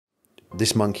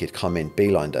This monkey had come in,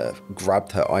 beelined her,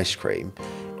 grabbed her ice cream.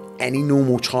 Any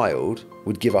normal child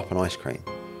would give up an ice cream.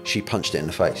 She punched it in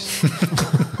the face.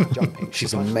 Jumping.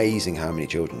 She's amazing how many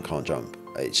children can't jump.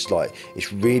 It's like,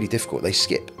 it's really difficult. They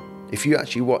skip. If you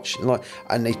actually watch,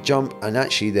 and they jump, and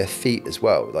actually their feet as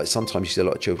well. Like sometimes you see a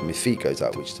lot of children with feet goes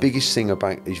out, which is the biggest thing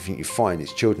about you find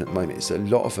is children at the moment is that a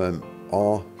lot of them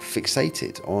are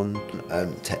fixated on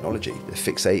technology. They're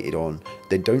fixated on,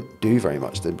 they don't do very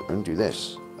much. They don't do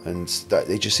this. And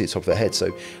they just see the top of their head.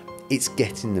 So it's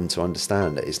getting them to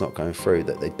understand that it's not going through,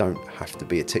 that they don't have to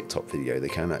be a TikTok video. They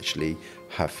can actually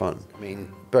have fun. I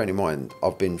mean, bearing in mind,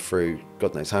 I've been through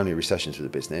God knows how many recessions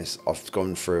with the business. I've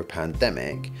gone through a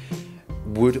pandemic.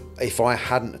 If I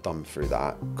hadn't have done through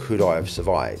that, could I have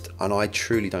survived? And I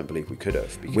truly don't believe we could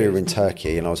have. We were in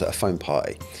Turkey and I was at a foam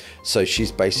party. So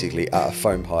she's basically at a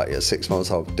foam party at 6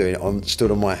 months old, doing it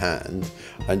stood on my hand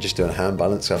and just doing a hand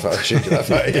balance. So I thought I'd shoot you that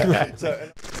photo. Yeah.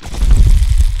 So,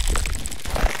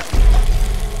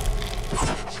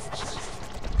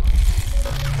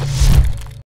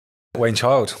 Wayne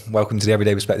Child, welcome to the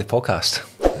Everyday Perspective podcast.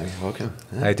 You're welcome.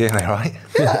 Yeah. How you doing, all right?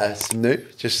 Yeah, it's new,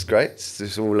 just great. It's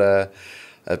just all a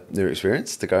new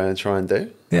experience to go and try and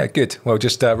do. Yeah, good. Well,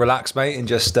 just relax, mate, and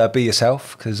just be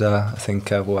yourself, because I think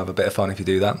we'll have a bit of fun if you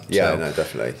do that. Yeah, so, no,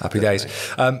 definitely. Happy days.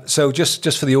 So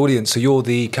just for the audience, so you're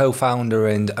the co-founder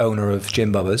and owner of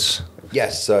Bubbas.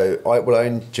 Yes, so I will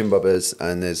own Bubbas,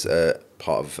 and there's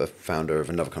part of a founder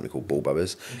of another company called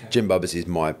Bubbas. Okay. Bubbas is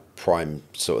my prime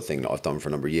sort of thing that I've done for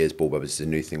a number of years. Bubbas is a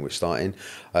new thing we're starting.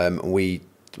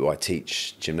 I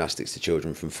teach gymnastics to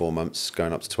children from 4 months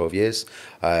going up to 12 years.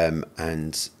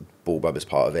 And Bubbas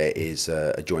part of it is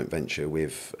a joint venture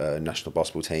with a national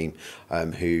basketball team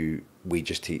who we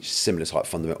just teach similar type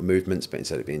fundamental movements, but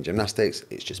instead of being gymnastics,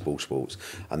 it's just ball sports.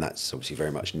 And that's obviously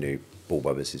very much new.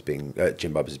 Bubbas has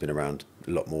been around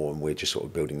a lot more, and we're just sort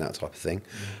of building that type of thing.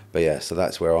 But yeah, so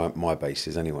that's where my base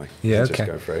is anyway. Yeah,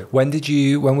 okay. When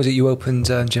was it you opened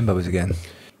Bubbas again?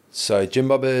 So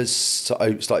Bubbas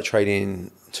started trading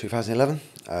 2011.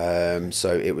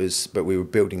 But we were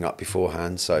building up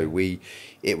beforehand. So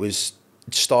it was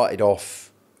started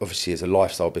off obviously as a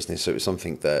lifestyle business. So it was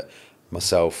something that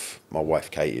myself, my wife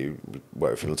Kate, who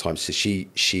worked for a long time, so she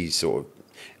sort of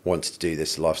wanted to do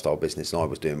this lifestyle business, and I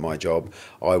was doing my job.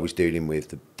 I was dealing with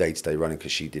the day-to-day running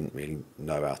because she didn't really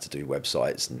know how to do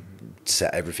websites and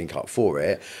set everything up for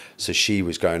it. So she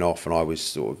was going off, and I was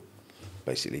sort of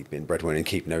basically being breadwinner and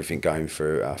keeping everything going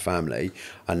for our family.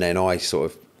 And then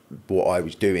what I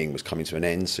was doing was coming to an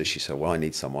end. So she said, well, I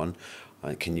need someone.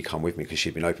 Can you come with me? Because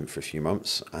she'd been open for a few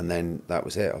months, and then that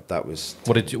was it.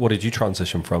 What did you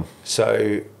transition from?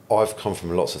 So I've come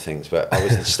from lots of things, but I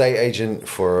was an estate agent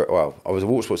I was a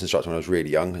water sports instructor when I was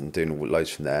really young and doing loads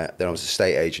from there. Then I was a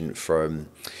estate agent from,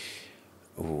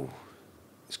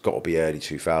 it's got to be early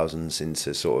 2000s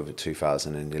into sort of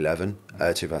 2010, 11.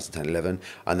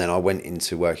 And then I went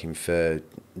into working for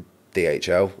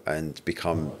DHL and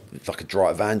become like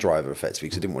a van driver effectively,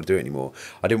 because I didn't want to do it anymore.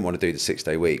 I didn't want to do the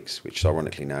 6-day weeks, which is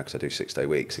ironically now because I do 6-day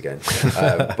weeks again.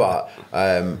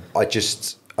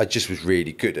 I just was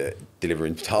really good at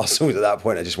delivering parcels at that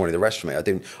point. I just wanted the rest from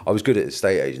it. I was good at the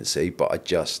estate agency, but I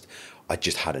just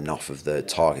had enough of the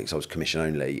targets. I was commission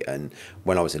only, and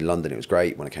when I was in London it was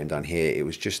great. When I came down here it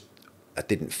was just, I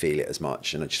didn't feel it as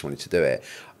much, and I just wanted to do it.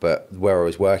 But where I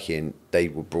was working, they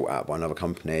were brought out by another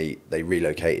company. They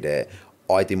relocated it.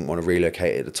 I didn't want to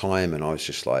relocate it at the time, and I was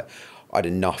just like, I had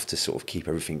enough to sort of keep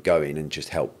everything going and just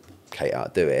help Kate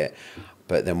out do it.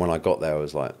 But then when I got there, I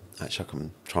was like, actually, I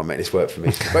can try and make this work for me.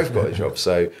 We both got a job,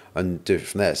 and do it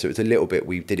from there. So it was a little bit,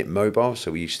 we did it mobile.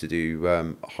 So we used to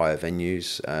do hire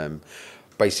venues,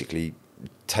 basically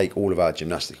take all of our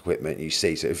gymnastic equipment you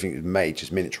see, so everything was made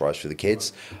just miniaturized for the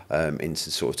kids,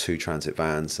 into sort of 2 transit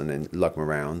vans, and then lug them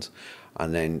around.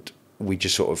 And then we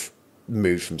just sort of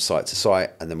moved from site to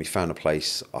site, and then we found a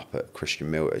place up at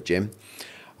Christian Mill at a gym,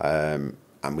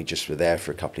 and we just were there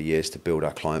for a couple of years to build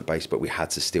our client base, but we had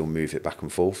to still move it back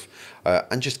and forth,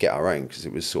 and just get our own, because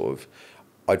it was sort of,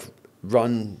 I'd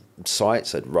run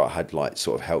sites, had like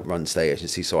sort of helped run state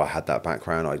agency, so I had that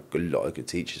background. I got a lot of good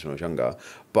teachers when I was younger,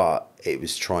 but it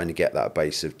was trying to get that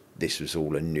base of, this was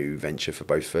all a new venture for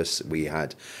both of us. We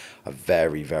had a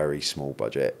very, very small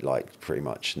budget, like pretty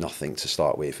much nothing to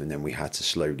start with, and then we had to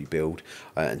slowly build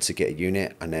and to get a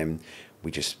unit, and then we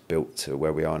just built to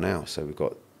where we are now. So we've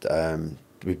got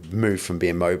we've moved from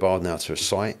being mobile now to a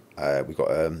site. We've got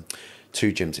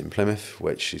 2 gyms in Plymouth,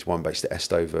 which is one based at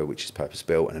Estover, which is purpose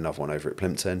built, and another one over at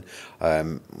Plimpton,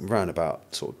 around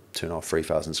about sort of 2,500 to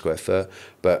 3,000 square foot.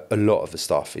 But a lot of the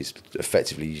stuff is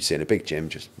effectively you see in a big gym,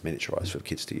 just miniaturised for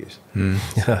kids to use.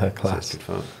 Class. So it's good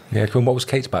fun. Yeah, cool. And what was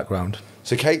Kate's background?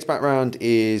 So Kate's background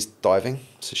is diving.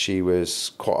 So she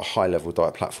was quite a high level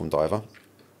platform diver.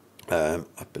 I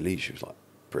believe she was like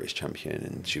British champion,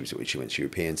 and she went to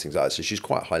European, things like that. So she's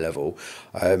quite high level.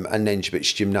 And then but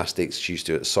gymnastics she used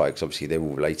to do at the site, because obviously they're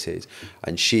all related.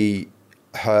 And she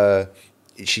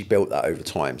built that over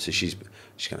time. So she's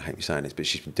going to hate me saying this, but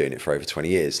she's been doing it for over 20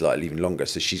 years, like even longer.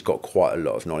 So she's got quite a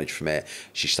lot of knowledge from it.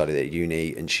 She studied at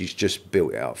uni, and she's just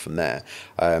built it out from there.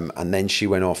 And then she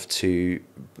went off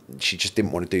she just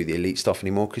didn't want to do the elite stuff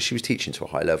anymore, because she was teaching to a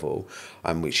high level,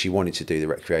 and which she wanted to do the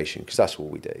recreation, because that's all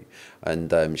we do.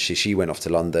 And she went off to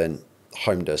London,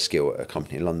 honed her skill at a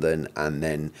company in London, and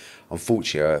then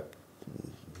unfortunately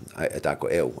her dad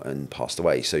got ill and passed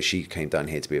away, so she came down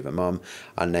here to be with her mum.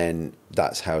 And then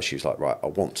that's how she was like, right, I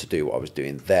want to do what I was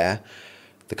doing there.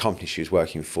 The company she was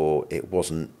working for, it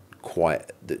wasn't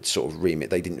quite the sort of remit.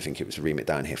 They didn't think it was a remit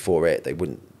down here for it. They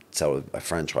wouldn't sell a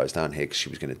franchise down here because she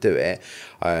was going to do it.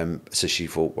 So she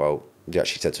thought, well, she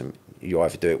actually said to him, you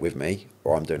either do it with me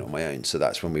or I'm doing it on my own. So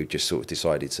that's when we just sort of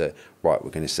decided to, right,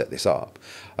 we're going to set this up.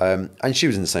 And she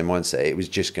was in the same mindset. It was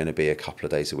just going to be a couple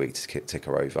of days a week to tick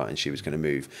her over, and she was going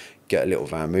to get a little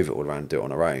van, move it all around, do it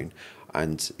on her own.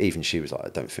 And even she was like, I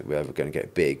don't think we're ever going to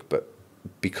get big. But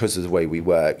because of the way we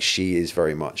work, she is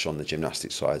very much on the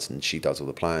gymnastic side, and she does all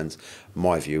the plans.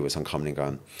 My view was I'm coming and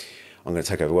going, I'm going to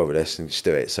take over well with this and just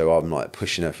do it. So I'm like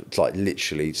pushing her, like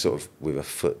literally sort of with a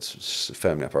foot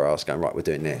firmly up her ass, going, right, we're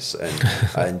doing this,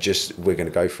 and just we're going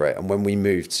to go for it. And when we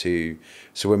moved to,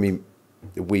 so when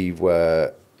we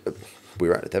were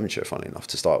at the Devonshire, funnily enough,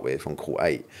 to start with, on Court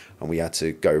 8, and we had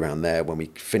to go around there. When we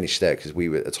finished there, because we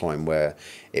were at a time where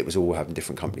it was all having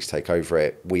different companies take over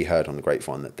it, we heard on the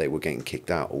grapevine that they were getting kicked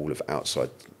out, all of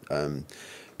outside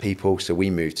people. So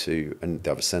we moved to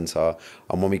the other centre,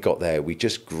 and when we got there, we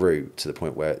just grew to the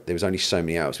point where there was only so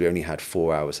many hours. We only had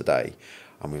 4 hours a day,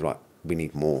 and we were like, we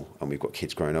need more, and we've got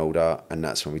kids growing older. And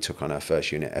that's when we took on our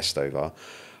first unit, Estover.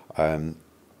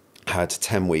 Had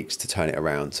 10 weeks to turn it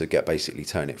around, to basically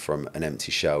turn it from an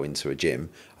empty shell into a gym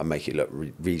and make it look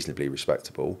reasonably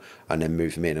respectable, and then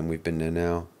move them in. And we've been there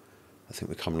now, I think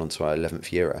we're coming on to our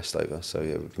 11th year at Estover. So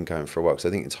yeah, we've been going for a while. So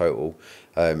I think in total,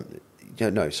 10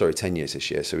 years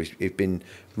this year. So we've been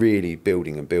really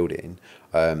building and building.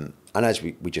 And as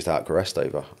we just outgrew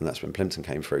Estover, and that's when Plimpton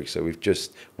came through. So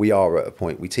we are at a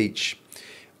point, we teach,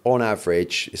 on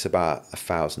average, it's about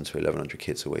 1,000 to 1,100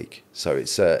 kids a week. So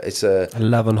it's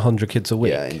 1,100 kids a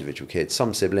week. Yeah, individual kids.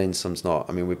 Some siblings, some's not.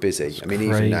 I mean, we're busy. That's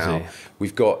even crazy. now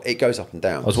it goes up and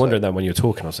down. I was wondering that when you were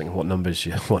talking, I was thinking, what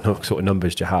sort of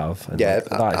numbers do you have? And yeah,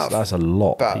 that's a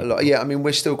lot. A lot. Yeah, I mean,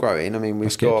 we're still growing. I mean,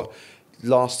 we've got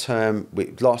last term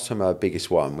our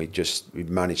biggest one. We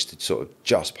managed to sort of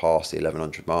just pass the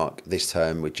 1,100 mark. This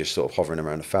term we're just sort of hovering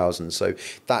around 1,000. So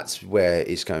that's where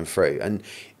it's going through. And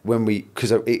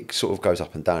because it sort of goes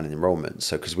up and down in enrolment.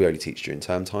 So because we only teach during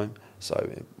term time, so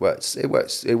it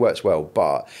works well.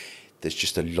 But there's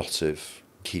just a lot of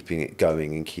keeping it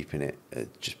going and keeping it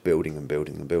just building and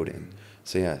building and building.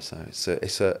 So yeah, so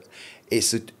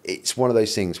it's one of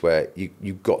those things where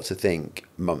you've got to think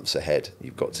months ahead.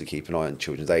 You've got to keep an eye on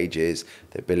children's ages,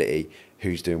 their ability,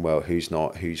 who's doing well, who's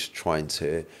not, who's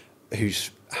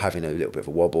having a little bit of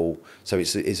a wobble. So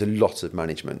it's a lot of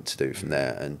management to do from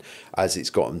there. And as it's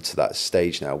gotten to that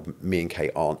stage now, me and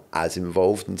Kate aren't as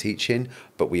involved in teaching,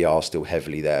 but we are still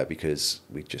heavily there, because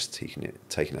we're just taking it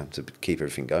to keep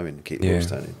everything going and keep the wheels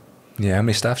turning. Yeah, how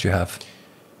many staff do you have?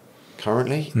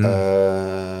 Currently?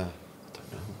 I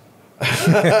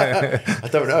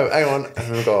don't know. Hang on.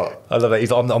 I love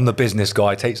it. I'm the business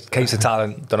guy. Kate's the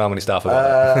talent. Don't know how many staff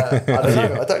I've got.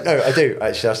 I don't know. I do.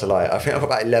 Actually, that's a lie. I think I've got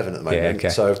about 11 at the moment. Yeah, okay.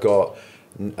 So I've got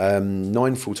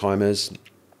 9 full-timers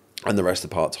and the rest are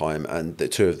part-time. And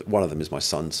one of them is my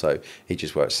son. So he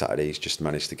just works Saturday. He's just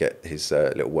managed to get his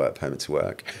little work permit to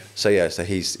work. So yeah, so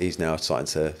he's now starting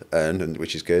to earn,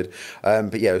 which is good.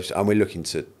 But yeah, and we're looking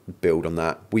to build on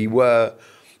that. We've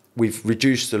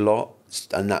reduced a lot.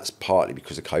 And that's partly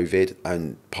because of COVID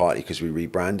and partly because we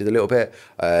rebranded a little bit.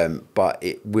 But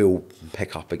it will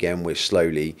pick up again. We're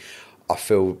slowly, I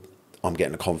feel I'm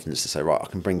getting the confidence to say, right, I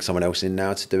can bring someone else in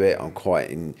now to do it. I'm quite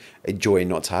enjoying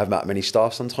not to have that many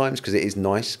staff sometimes, because it is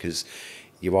nice, because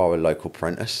you are a local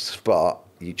apprentice, but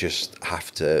you just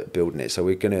have to build in it. So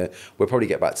we'll probably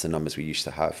get back to the numbers we used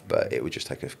to have, but it would just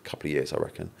take a couple of years, I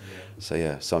reckon. Yeah. So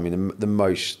yeah, so I mean, the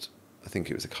most, I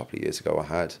think it was a couple of years ago, I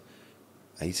had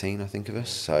 18, I think, of us.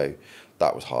 So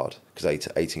that was hard, because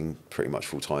 18 pretty much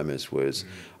full-timers was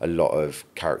a lot of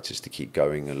characters to keep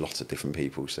going, a lot of different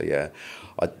people. So yeah,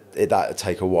 that would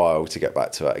take a while to get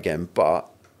back to it again,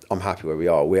 but I'm happy where we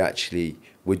are.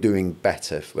 We're doing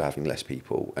better for having less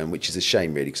people, and which is a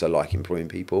shame really, because I like employing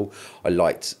people.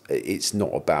 It's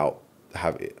not about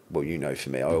having, well, you know, for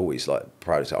me, I always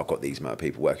proud to say I've got these amount of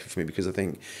people working for me, because I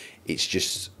think it's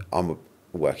just, I'm a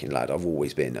working lad, I've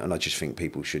always been, and I just think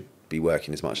people should be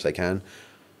working as much as they can.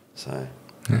 So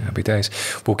yeah, happy days.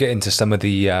 We'll get into some of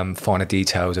the finer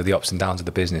details of the ups and downs of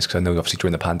the business, because I know obviously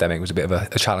during the pandemic it was a bit of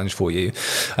a challenge for you.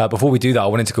 Before we do that, I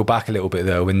wanted to go back a little bit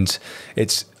though, and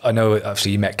I know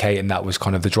obviously you met Kate and that was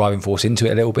kind of the driving force into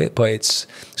it a little bit, but it's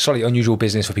slightly unusual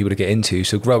business for people to get into.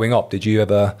 So growing up, did you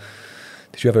ever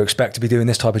expect to be doing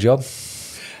this type of job?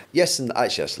 Yes, and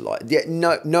actually that's a lie. Yeah,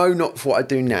 no, not for what I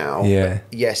do now. Yeah.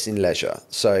 But yes, in leisure.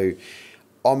 So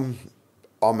I'm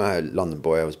a London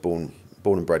boy. I was born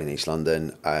and bred in East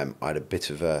London. I had a bit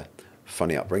of a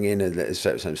funny upbringing, and there's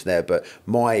something there. But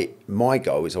my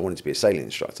goal is I wanted to be a sailing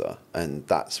instructor, and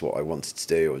that's what I wanted to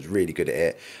do. I was really good at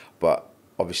it, but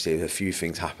obviously a few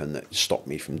things happened that stopped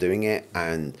me from doing it,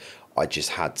 and I just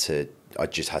had to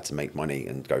make money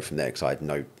and go from there, because I had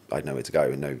nowhere to go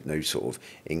and no sort of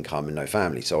income and no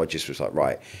family. So I just was like,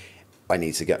 right, I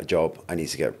need to get a job, I need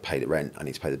to get paid the rent, I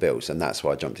need to pay the bills. And that's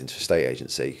why I jumped into a estate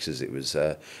agency, because it was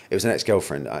an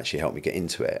ex-girlfriend that actually helped me get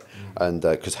into it. And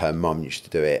because her mum used to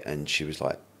do it, and she was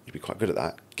like, you'd be quite good at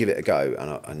that, give it a go.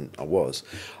 And I was.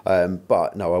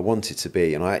 But no, I wanted to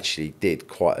be, and I actually did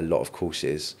quite a lot of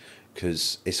courses,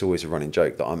 because it's always a running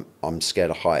joke that I'm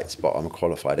scared of heights, but I'm a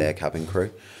qualified air cabin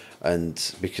crew.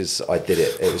 And because I did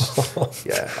it, it was,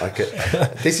 yeah, I could.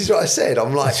 This is what I said.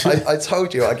 I'm like, I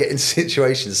told you I get in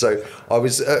situations. So I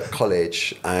was at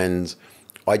college, and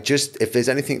if there's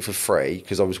anything for free,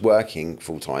 because I was working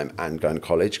full time and going to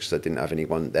college because I didn't have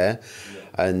anyone there.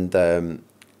 Yeah. And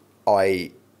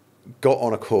I got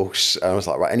on a course, and I was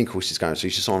like, right, any course is going. So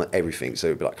you just on everything. So it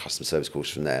would be like customer service course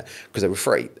from there, because they were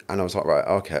free. And I was like, right,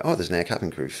 okay, there's an air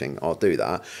cabin crew thing, I'll do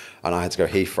that. And I had to go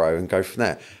Heathrow and go from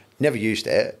there. Never used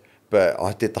it. But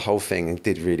I did the whole thing and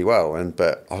did really well.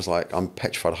 But I was like, I'm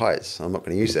petrified of heights. I'm not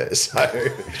going to use it.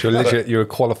 So you're a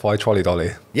qualified trolley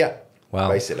dolly. Yeah. Wow.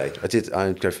 Basically,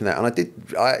 I go from there, and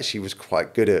I actually was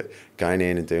quite good at going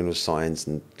in and doing all the signs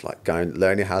and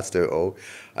learning how to do it all.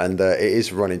 And it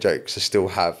is a running joke, because I still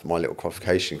have my little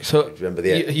qualification. So remember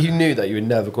you knew that you were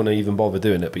never going to even bother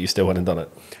doing it, but you still hadn't done it.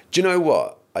 Do you know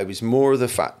what? I was more of the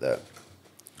fact that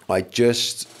I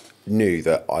just knew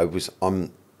that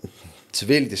I'm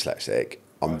severely dyslexic.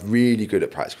 I'm really good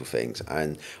at practical things,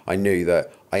 and I knew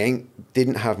that I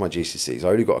didn't have my GCSEs. I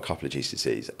only got a couple of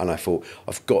GCSEs, and I thought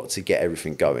I've got to get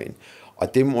everything going. I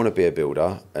didn't want to be a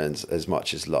builder, and as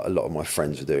much as a lot of my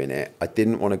friends were doing it, I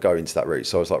didn't want to go into that route.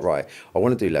 So I was like, right, I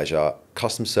want to do leisure.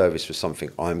 Customer service was something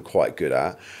I'm quite good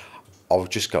at. I'll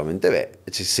just go and do it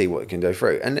to see what it can go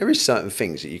through. And there is certain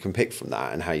things that you can pick from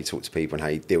that, and how you talk to people and how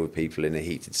you deal with people in a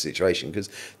heated situation, because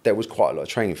there was quite a lot of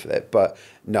training for that. But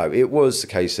no, it was a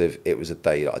case of, it was a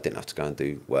day that I didn't have to go and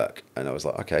do work. And I was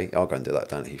like, okay, I'll go and do that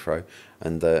down at Heathrow.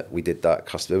 And we did that.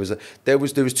 There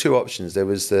was two options. There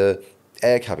was the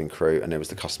air cabin crew, and there was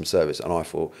the customer service. And I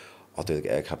thought, I'll do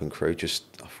the air cabin crew. I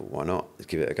thought, why not? Let's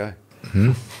give it a go.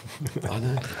 Mm-hmm. I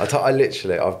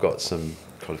know. I've got some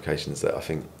qualifications that I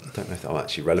don't know if I'm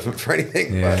actually relevant for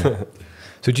anything. Yeah. But.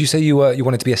 So did you say you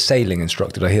wanted to be a sailing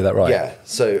instructor? Did I hear that right? Yeah.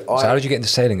 So how did you get into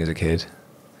sailing as a kid?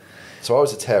 So I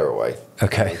was a tearaway.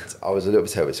 Okay. I was a little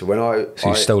bit tearaway. So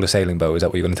you stole a sailing boat? Is that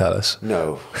what you're going to tell us?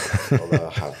 No, although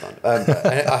I have done.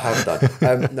 I have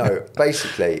done. No,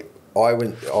 basically, I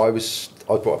was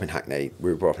brought up in Hackney.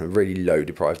 We were brought up in a really low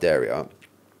deprived area,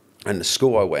 and the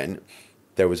school I went,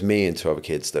 there was me and two other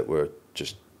kids that were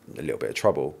just a little bit of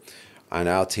trouble. And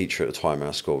our teacher at the time in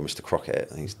our school, Mr. Crockett,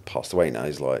 I think he's passed away now,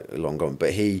 he's like long gone,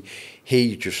 but he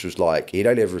just was like, he'd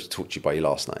only ever talked to you by your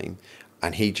last name.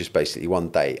 And he just basically one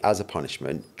day, as a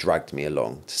punishment, dragged me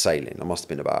along to sailing. I must have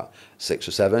been about 6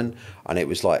 or 7. And it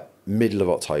was like middle of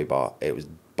October, it was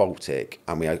Baltic,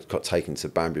 and we got taken to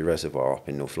Banbury Reservoir up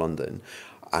in North London.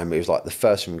 And it was like, the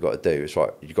first thing we've got to do is, right,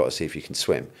 you've got to see if you can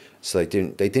swim. So they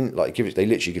didn't like they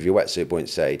literally give you a wetsuit,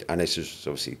 buoyancy aid, and this was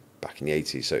obviously back in the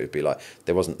 80s, so it would be like,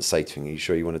 there wasn't the safe thing, are you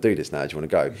sure you want to do this now, do you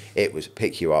want to go? It was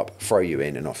pick you up, throw you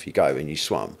in, and off you go, and you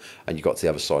swam, and you got to the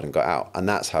other side and got out, and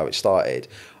that's how it started.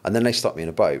 And then they stuck me in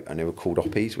a boat, and they were called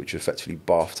oppies, which are effectively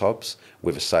bathtubs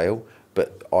with a sail,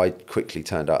 but I quickly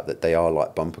turned out that they are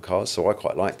like bumper cars, so I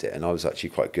quite liked it, and I was actually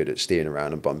quite good at steering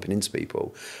around and bumping into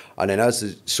people. And then as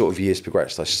the sort of years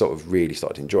progressed, I sort of really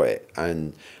started to enjoy it,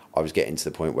 and I was getting to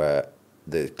the point where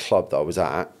the club that I was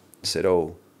at said,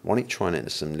 oh, why don't you try and enter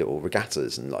some little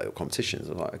regattas and like competitions?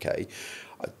 I was like, okay.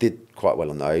 I did quite well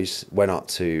on those, went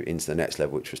up into the next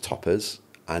level, which was toppers,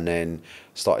 and then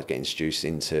started getting introduced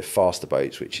into faster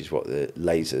boats, which is what the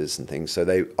lasers and things.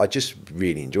 So I just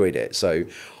really enjoyed it. So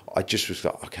I just was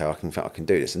like, okay, I can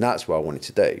do this. And that's what I wanted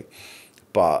to do.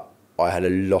 But I had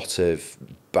a lot of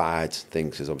bad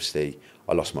things, because obviously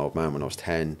I lost my old man when I was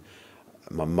 10.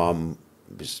 My mum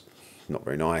was not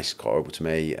very nice, quite horrible to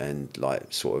me, and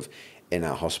like sort of in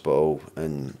our hospital,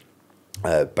 and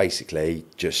basically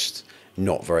just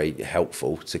not very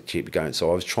helpful to keep it going. So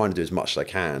I was trying to do as much as I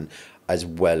can, as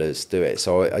well as do it.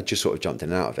 So I just sort of jumped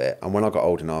in and out of it. And when I got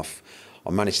old enough, I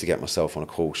managed to get myself on a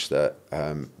course that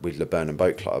with Le Burnham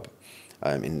Boat Club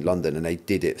in London, and they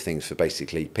did things for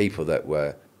basically people that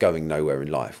were going nowhere in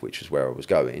life, which was where I was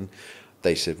going.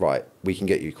 They said, right, we can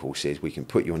get you courses, we can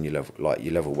put you on your level, like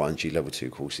your level 1, your level 2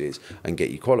 courses, and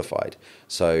get you qualified.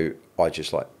 So I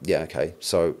just like, yeah, okay.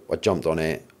 So I jumped on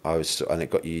it. And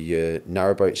it got you your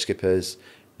narrowboat skippers,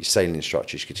 your sailing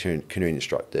instructors, your canoeing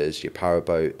instructors, your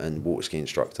powerboat and water ski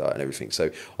instructor and everything. So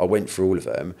I went through all of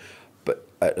them, but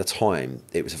at the time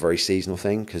it was a very seasonal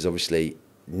thing, because obviously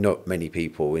not many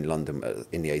people in London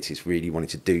in the 80s really wanted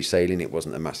to do sailing. It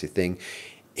wasn't a massive thing.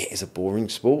 It is a boring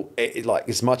sport. Like,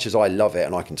 as much as I love it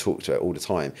and I can talk to it all the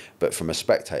time, but from a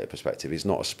spectator perspective, it's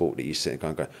not a sport that you sit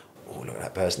and go, oh, look at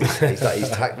that person, he's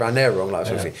tacked around there wrong, like,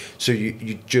 sort of thing. So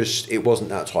you just, it wasn't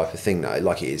that type of thing that,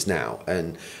 like it is now.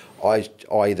 And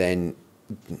I then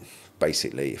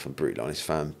basically, if I'm brutally honest,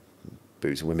 found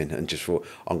booze and women, and just thought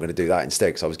I'm going to do that instead,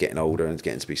 because I was getting older and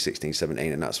getting to be 16,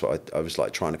 17, and that's what I was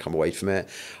like, trying to come away from it.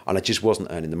 And I just wasn't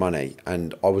earning the money,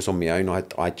 and I was on my own.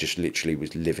 I just literally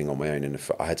was living on my own, and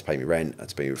I had to pay my rent, I had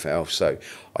to pay everything else. So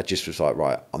I just was like,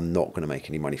 right, I'm not going to make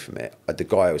any money from it. The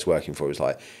guy I was working for was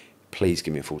like, please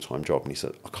give me a full-time job. And he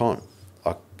said, I can't.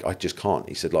 I just can't.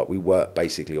 He said, like, we work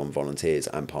basically on volunteers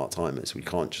and part-timers. We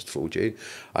can't just afford you.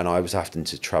 And I was having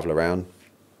to travel around,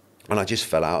 and I just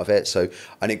fell out of it. So,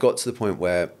 and it got to the point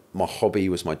where my hobby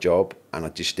was my job, and I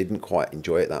just didn't quite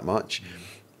enjoy it that much.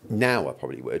 Now I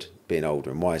probably would, being older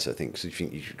and wiser, I think, because you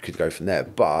think you could go from there.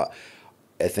 But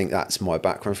I think that's my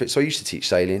background for it. So I used to teach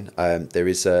sailing.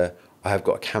 I have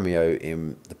got a cameo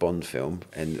in the Bond film,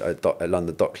 in at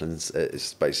London Docklands.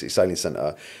 It's basically a sailing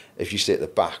centre. If you sit at the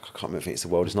back, I can't remember, I think it's The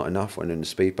World Is Not Enough, when in the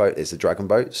speedboat, there's the dragon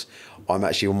boats. I'm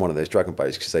actually on one of those dragon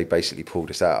boats, because they basically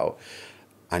pulled us out.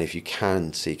 And if you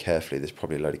can see carefully, there's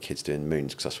probably a load of kids doing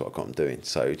moons, because that's what I got them doing.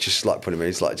 So just like putting them in,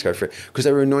 it's like to go through it. Because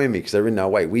they were annoying me, because they were in our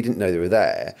way. We didn't know they were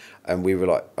there. And we were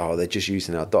like, oh, they're just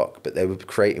using our dock. But they were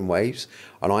creating waves.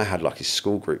 And I had like a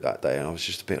school group that day, and I was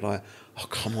just a bit like, oh,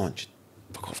 come on, just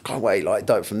fuck off, go away, like,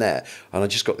 don't from there. And I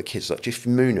just got the kids like, just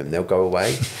moon them, they'll go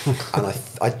away. And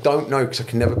I don't know, because I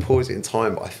can never pause it in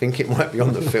time, but I think it might be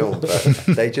on the film.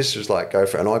 But they just was like, go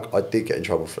for it. And I did get in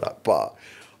trouble for that. But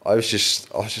I was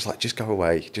just like, just go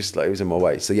away. Just like, it was in my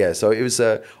way. So yeah, so it was,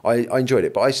 I enjoyed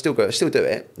it, but I still do it.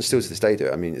 I still to this day do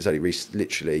it. I mean, it's only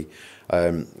literally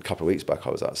a couple of weeks back I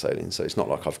was out sailing. So it's not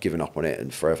like I've given up on it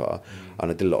and forever. And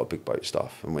I did a lot of big boat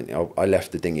stuff. And I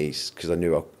left the dinghies, because I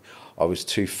knew I was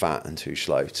too fat and too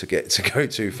slow to go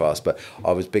too fast, but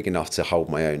I was big enough to hold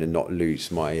my own and not lose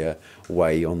my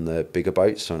way on the bigger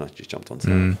boats. So I just jumped onto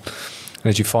that. And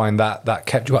did you find that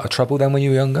kept you out of trouble then when you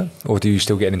were younger, or do you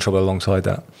still get in trouble alongside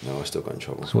that? No, I still got in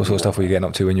trouble. So what sort of stuff were you getting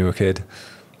up to when you were a kid?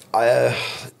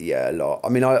 Yeah, a lot. I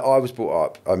mean, I was brought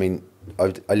up. I mean,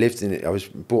 I was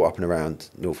brought up and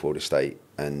around Northwold Estate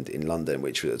and in London,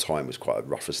 which at the time was quite a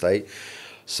rough estate.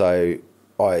 So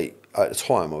at the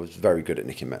time, I was very good at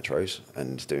nicking metros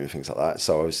and doing things like that.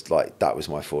 So I was like, that was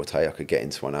my forte. I could get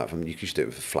into one out of them. You could do it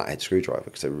with a flathead screwdriver,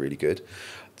 because they were really good.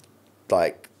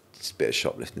 Like, just a bit of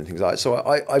shoplifting and things like that. So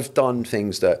I've done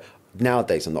things that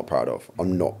nowadays I'm not proud of.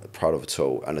 I'm not proud of at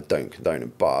all, and I don't condone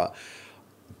them. But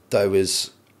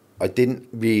I didn't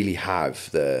really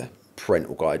have the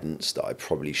parental guidance that I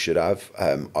probably should have.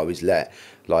 I was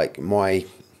like,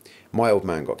 my old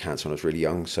man got cancer when I was really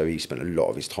young, so he spent a lot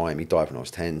of his time. He died when I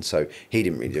was 10, so he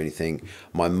didn't really do anything.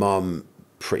 My mum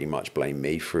pretty much blamed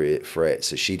me for it,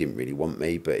 so she didn't really want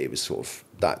me, but it was sort of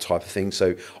that type of thing.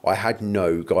 So I had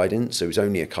no guidance. There was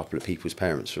only a couple of people's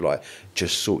parents who were like,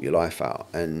 just sort your life out.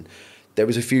 And there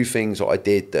was a few things that I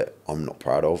did that I'm not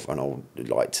proud of, and I'll,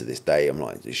 like, to this day, I'm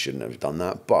like, I shouldn't have done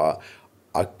that. But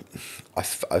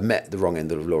I met the wrong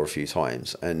end of the law a few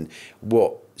times, and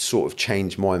what sort of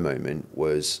changed my moment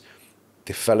was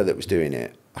the fella that was doing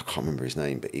it. I can't remember his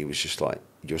name, but he was just like,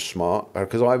 you're smart.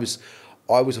 Because I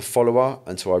was a follower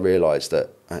until I realised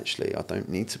that actually I don't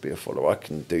need to be a follower. I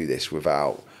can do this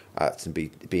without having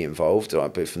to be involved. And I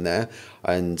put from there,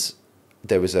 and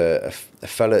there was a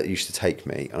fella that used to take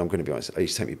me, and I'm going to be honest, he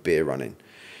used to take me beer running.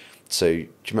 So do you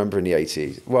remember in the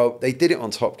 80s? Well, they did it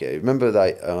on Top Gear. Remember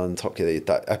on Top Gear,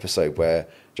 that episode where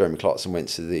Jeremy Clarkson went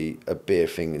to a beer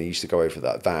thing, and he used to go over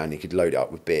that van. He could load it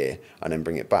up with beer and then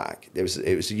bring it back.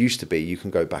 It used to be you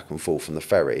can go back and forth from the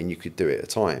ferry, and you could do it at a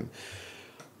time.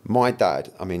 My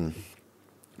dad, I mean,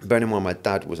 bearing in mind my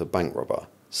dad was a bank robber.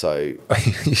 So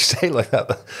you say it like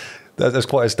that. That's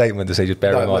quite a statement to say. Just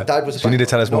bear in mind. My dad was. So you need to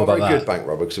tell us more about that. Not a very good bank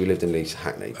robber because we lived in Leeds,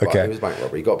 Hackney. But Okay. he was a bank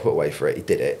robber. He got put away for it. He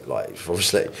did it, like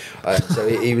obviously. So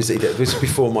it was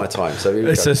before my time. So he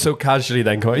was It's so casually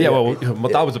then going, my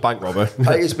dad was a bank robber.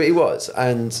 but he was,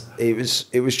 and it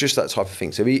was just that type of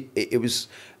thing. So it was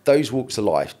those walks of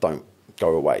life don't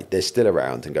go away. They're still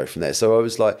around and go from there. So I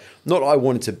was like, not that I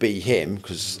wanted to be him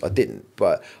because I didn't,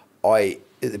 but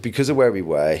because of where we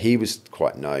were, he was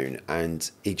quite known, and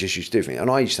he just used to do things. And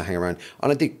I used to hang around,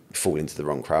 and I did fall into the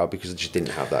wrong crowd because I just didn't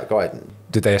have that guidance.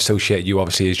 Did they associate you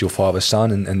obviously as your father's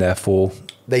son, and therefore?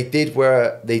 They did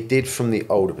from the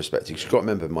older perspective. You've got to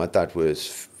remember, my dad was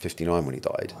 59 when he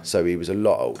died, so he was a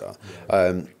lot older.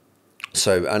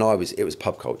 It was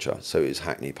pub culture, so it was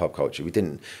Hackney pub culture.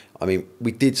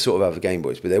 We did sort of have the Game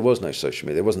Boys, but there was no social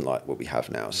media. There wasn't like what we have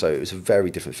now. So it was a very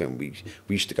different thing. We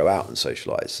used to go out and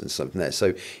socialise and something there.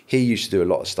 So he used to do a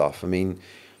lot of stuff. I mean,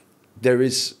 there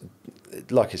is,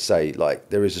 like I say, like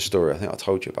there is a story. I think I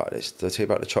told you about this. Did I tell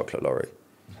you about the chocolate lorry?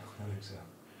 No, I don't think so.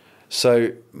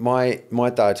 So my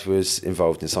dad was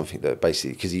involved in something that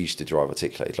basically, because he used to drive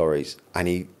articulated lorries, and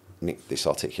he nicked this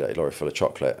articulated lorry full of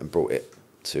chocolate and brought it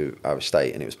to our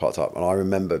estate, and it was parked up. And I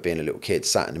remember being a little kid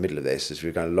sat in the middle of this as we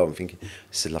were going along thinking,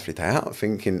 this is a lovely day out,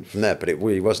 thinking from there, but it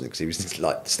really wasn't, because he was just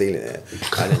like stealing it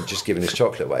and then just giving his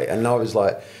chocolate away. And I was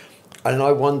like, and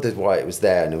I wondered why it was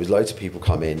there, and there was loads of people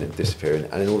come in and disappearing,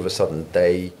 and then all of a sudden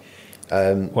they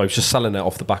Well, he was just selling it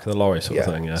off the back of the lorry sort of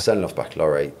thing, yeah. Selling off the back of the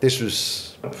lorry. This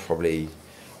was probably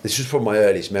my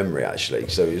earliest memory, actually.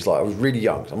 So it was like, I was really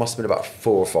young. I must have been about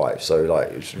 4 or 5. So like,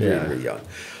 it was really, really young.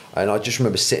 And I just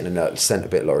remember sitting in a centre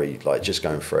bit lorry, like just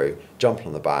going through, jumping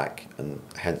on the back, and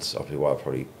hence why I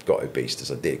probably got obese as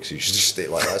I did, because you just sit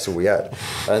like that's all we had.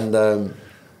 And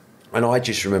I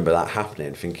just remember that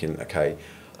happening, thinking, okay,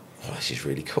 this is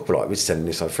really cool. Like we're sending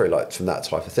this on through, like from that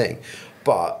type of thing.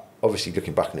 But obviously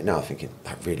looking back on it now, thinking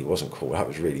that really wasn't cool. That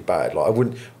was really bad. Like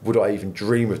would I even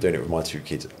dream of doing it with my 2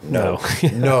 kids? No,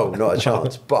 no, not a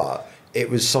chance. But it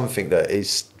was something that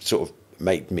is sort of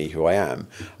made me who I am.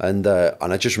 And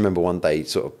I just remember one day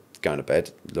sort of going to bed,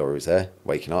 the lorry was there,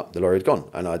 waking up, the lorry had gone,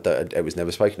 and it was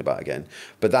never spoken about again.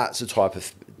 But that's the type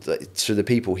of, so the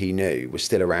people he knew were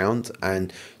still around,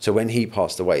 and so when he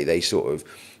passed away, they sort of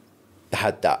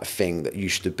had that thing that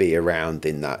used to be around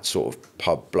in that sort of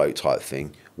pub bloke type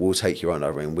thing. We'll take you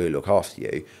under and we'll look after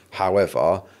you.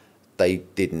 However, they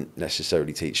didn't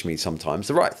necessarily teach me sometimes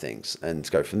the right things, and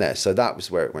to go from there. So that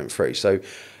was where it went through. So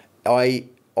I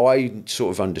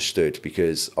sort of understood,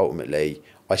 because ultimately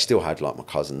I still had like my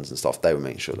cousins and stuff. They were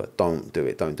making sure that don't do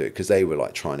it, because they were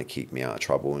like trying to keep me out of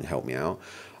trouble and help me out.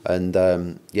 And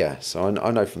so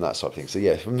I know from that side of things. So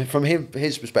yeah, from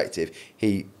his perspective,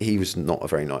 he was not a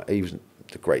very nice. He was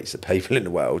the greatest of people in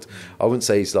the world. I wouldn't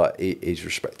say he's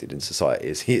respected in society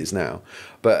as he is now.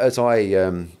 But as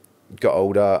I got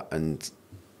older and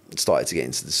started to get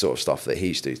into the sort of stuff that he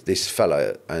used to do, this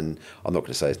fellow, and I'm not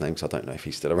going to say his name because I don't know if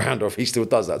he's still around or if he still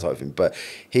does that type of thing, but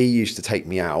he used to take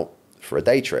me out for a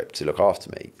day trip to look after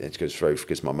me. It goes through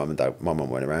because my mum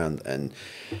went around, and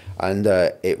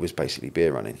it was basically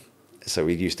beer running. So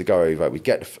we used to go over, we'd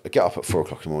get up at 4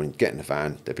 o'clock in the morning, get in the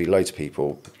van, there'd be loads of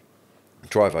people,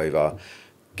 drive over,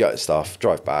 get stuff,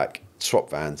 drive back, swap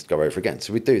vans, go over again.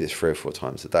 So we'd do this 3 or 4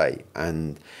 times a day.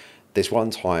 And this one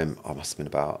time, I must have been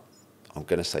about, I'm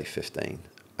going to say 15,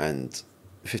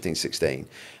 16, and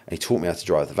he taught me how to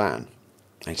drive the van.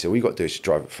 And he said, all you got to do is just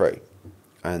drive it through.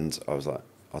 And I was like,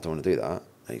 I don't want to do that.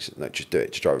 And he said, no, just do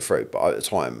it, just drive it through. But at the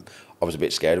time, I was a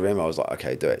bit scared of him. I was like,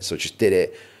 okay, do it. So I just did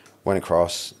it, went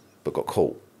across, but got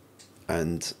caught.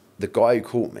 And the guy who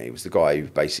caught me was the guy who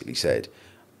basically said,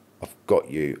 I've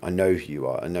got you, I know who you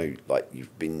are, I know, like,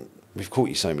 we've caught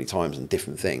you so many times on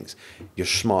different things. You're a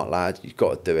smart lad, you've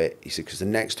got to do it. He said, because the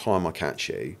next time I catch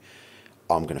you,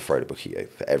 I'm going to throw the book at you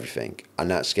for everything.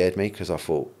 And that scared me, because I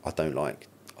thought, I don't like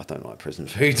prison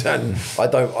food, and I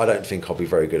don't think I'll be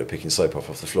very good at picking soap off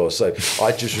the floor. So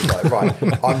I just was like,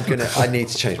 right, I need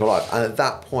to change my life. And at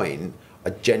that point,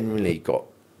 I genuinely got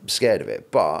scared of it.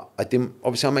 But I didn't,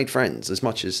 obviously I made friends. As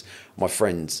much as my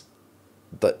friends,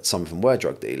 that some of them were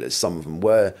drug dealers, some of them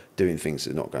were doing things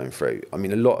that are not going through. I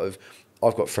mean, I've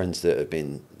got friends that are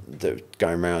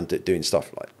going around doing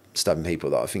stuff like stabbing people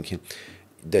that I'm thinking,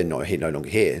 they're no longer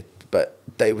here, but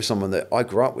they were someone that I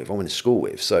grew up with, I went to school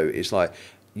with. So it's like,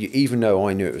 even though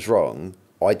I knew it was wrong,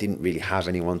 I didn't really have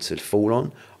anyone to fall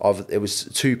on. There was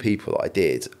 2 people that I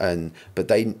did, but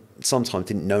they sometimes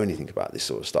didn't know anything about this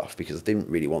sort of stuff because I didn't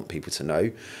really want people to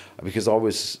know, because I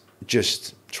was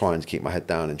just trying to keep my head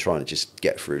down and trying to just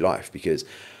get through life. Because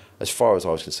as far as I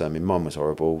was concerned, my mum was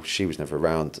horrible. She was never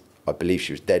around. I believe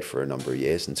she was dead for a number of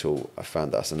years until I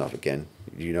found that's enough again.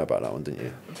 You know about that one, didn't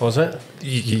you? Was it?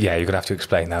 Yeah, you're gonna have to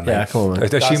explain that, mate. Yeah, come on,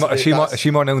 man. She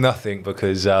might know nothing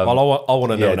because Well, I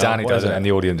want to know. yeah, now. Danny What doesn't is it? and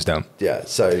the audience don't. Yeah.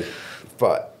 So,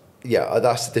 but yeah,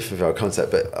 that's a different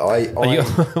concept. But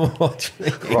What?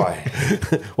 right.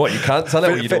 What, you can't tell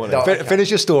it, or you don't want to? Finish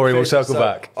your story. We'll circle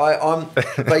back. I'm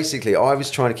basically, I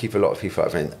was trying to keep a lot of people out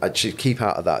of it. I should keep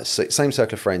out of that same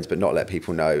circle of friends, but not let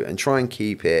people know, and try and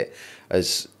keep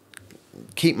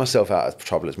myself out of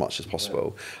trouble as much as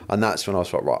possible. And that's when I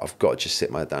was like, right, I've got to just sit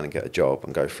my head down and get a job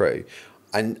and go through.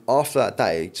 And after that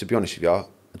day, to be honest with you, I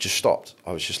just stopped.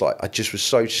 I was just like, I just was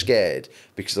so scared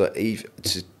because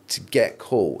to get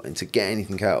caught and to get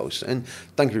anything else. And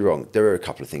don't get me wrong, there are a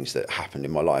couple of things that happened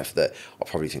in my life that I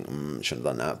probably think, shouldn't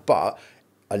have done that. But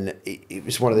it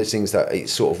was one of those things that it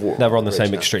sort of walked. Never on the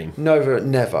same extreme. Never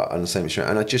on the same extreme.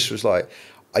 And I just was like,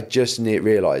 I just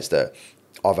realised that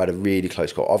I've had a really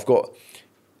close call.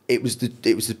 It was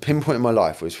the pinpoint in my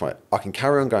life where it was right, I can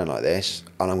carry on going like this,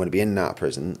 and I'm going to be in and out of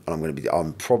prison, and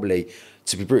I'm probably,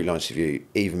 to be brutally honest with you,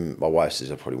 even my wife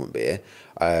says I probably wouldn't be here,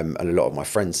 and a lot of my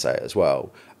friends say it as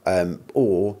well,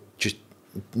 or just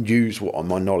use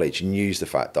my knowledge and use the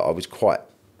fact that I was quite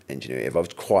ingenuitive. I was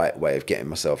quite a way of getting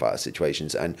myself out of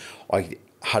situations, and I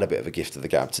had a bit of a gift of the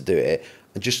gab to do it,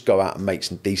 and just go out and make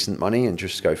some decent money and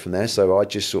just go from there. So I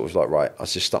just sort of like, right, I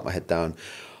just stuck my head down.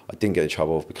 I didn't get in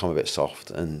trouble, I've become a bit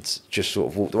soft, and just sort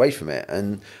of walked away from it.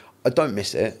 And I don't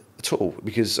miss it at all,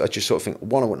 because I just sort of think,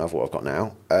 one, I wouldn't have what I've got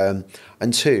now,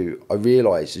 and 2, I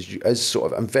realised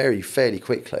and fairly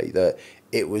quickly that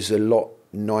it was a lot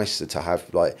nicer to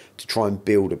have, like, to try and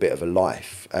build a bit of a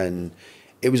life. And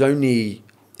it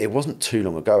wasn't too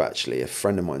long ago actually, a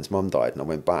friend of mine's mum died, and I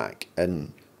went back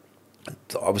and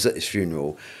I was at this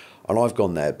funeral, and I've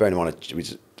gone there, bearing in mind it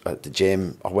was at the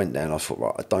gym. I went there and I thought,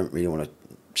 right, I don't really want to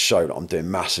show that I'm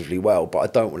doing massively well, but I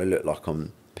don't want to look like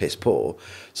I'm piss poor.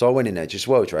 So I went in there just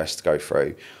well dressed to go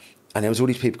through, and there was all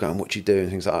these people going, what do you do, and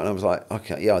things like that. And I was like,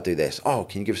 okay, yeah, I'll do this. Oh,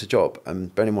 can you give us a job?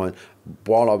 And bearing in mind,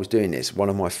 while I was doing this, one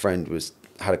of my friends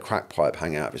had a crack pipe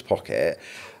hanging out of his pocket.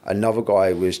 Another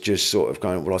guy was just sort of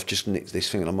going, well, I've just nicked this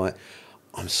thing. And I'm like,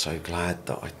 I'm so glad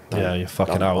that I don't. Yeah, you're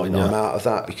fucking out. I'm out of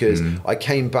that, because I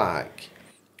came back.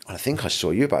 I think I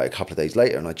saw you about it a couple of days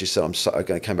later, and I just said,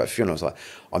 I came back for you, and I was like,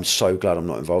 I'm so glad I'm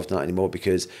not involved in that anymore,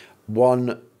 because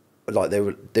 1, like they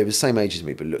were the same age as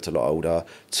me, but looked a lot older.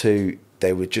 2,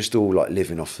 they were just all like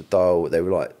living off the dole. They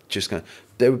were like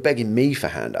they were begging me for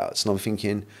handouts, and I'm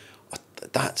thinking,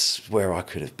 that's where I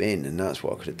could have been, and that's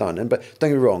what I could have done. But don't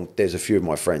get me wrong, there's a few of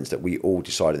my friends that we all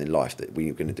decided in life that we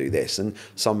were going to do this, and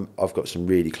I've got some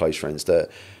really close friends that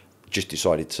just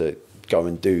decided to go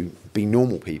and be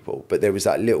normal people. But there was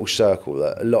that little circle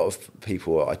that a lot of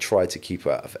people I tried to keep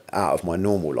out of my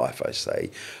normal life, I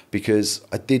say, because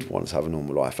I did want to have a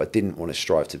normal life. I didn't want to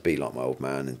strive to be like my old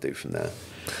man and do from there.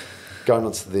 Going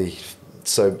on to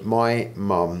so my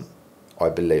mum, I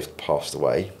believe, passed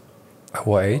away. At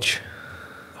what age?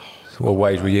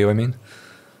 What age were you, I mean?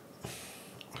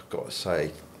 I've got to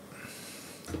say,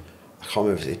 I can't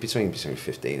remember, it's between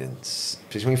 15 and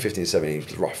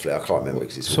 17 roughly. I can't remember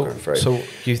because it's all going through.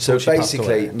 So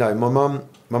basically, no, my mum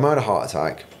had a heart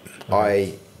attack.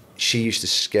 She used to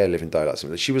scare living daylights.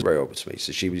 She was very old to me,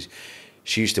 so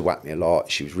she used to whack me a lot.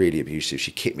 She was really abusive.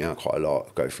 She kicked me out quite a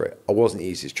lot. Go for it. I wasn't the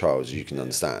easiest child, as you can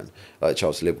understand, like a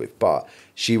child to live with, but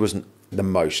she wasn't the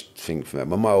most thing for me.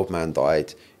 When my old man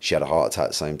died, she had a heart attack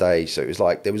the same day, so it was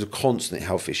like there was a constant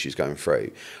health issues going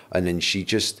through. And then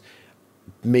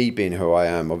me being who I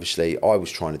am, obviously I was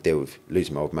trying to deal with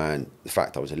losing my old man, the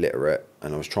fact I was illiterate,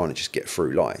 and I was trying to just get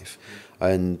through life.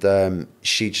 And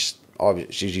she used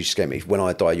to scare me, when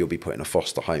I die you'll be put in a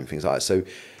foster home, things like that. So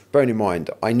bearing in mind,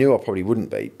 I knew I probably wouldn't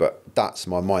be, but that's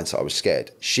my mindset. I was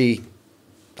scared. She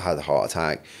had a heart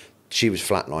attack, she was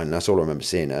flatlining, that's all I remember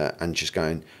seeing her, and just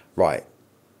going, right,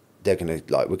 we're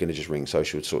gonna just ring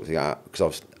social to sort things out,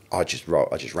 because I just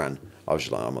ran. I was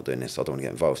just like, I'm not doing this, I don't want to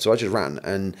get involved. So I just ran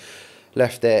and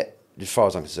left it. As far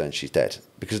as I'm concerned, she's dead,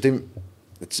 because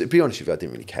to be honest with you, I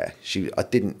didn't really care. I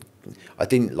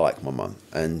didn't like my mum,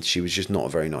 and she was just not a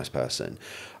very nice person,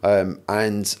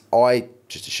 and I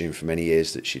just assumed for many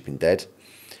years that she'd been dead.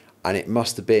 And it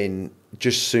must have been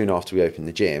just soon after we opened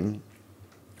the gym.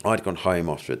 I'd gone home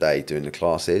after a day doing the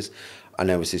classes, and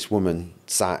there was this woman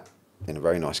sat in a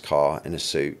very nice car, in a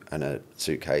suit and a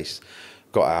suitcase,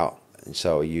 got out and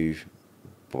said, are you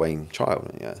Wayne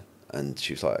Child? Yeah. And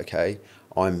she was like, okay,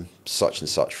 I'm such and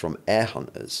such from Air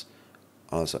Hunters.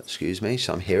 I was like, excuse me?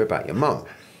 So I'm here about your mum.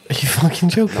 Are you fucking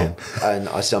joking? No. And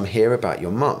I said, I'm here about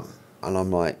your mum. And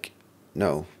I'm like,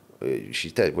 no,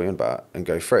 she's dead. What are you on about? And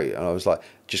go through. And I was like,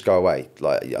 just go away.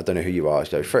 Like, I don't know who you are.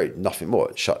 Just go through. Nothing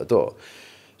more. Shut the door.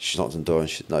 She knocked on the door and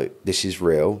she said, no, this is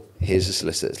real. Here's the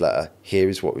solicitor's letter. Here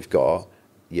is what we've got.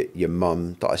 Your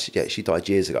mum died. I said, yeah, she died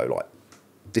years ago, like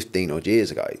 15 odd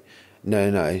years ago.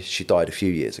 No, she died a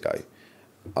few years ago.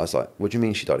 I was like, what do you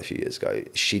mean she died a few years ago?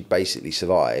 She'd basically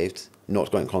survived,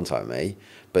 not got in contact with me,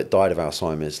 but died of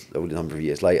Alzheimer's a number of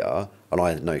years later, and I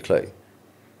had no clue.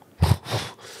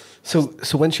 So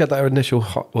when she had that initial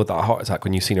that heart attack,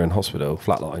 when you seen her in hospital,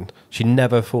 flatline, she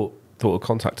never thought of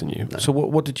contacting you. No. So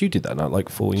what did you do then at like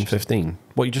 14, 15?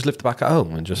 What, you just lived back at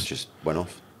home and just went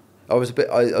off? I was a bit.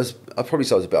 I probably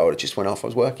said I was a bit older. Just went off. I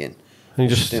was working. And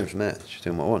you just doing from there. Just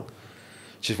doing what I want.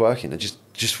 Just working. I just.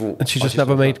 And she just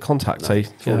never made contact. Say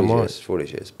 40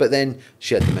 years. But then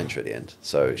she had dementia at the end,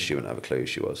 so she wouldn't have a clue who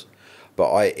she was.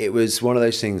 But it was one of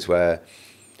those things where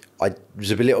I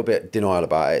was a little bit denial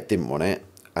about it. Didn't want it,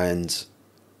 and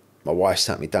my wife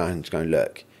sat me down and was going,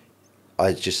 look.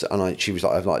 She was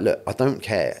like, I'm like, look, I don't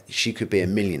care. She could be a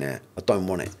millionaire. I don't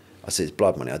want it. I said, it's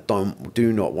blood money. I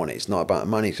do not want it. It's not about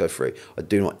money to go through. I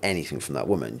do not want anything from that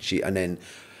woman. And then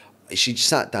she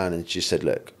sat down and just said,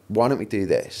 look, why don't we do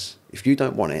this? If you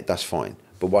don't want it, that's fine.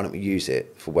 But why don't we use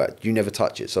it for work? You never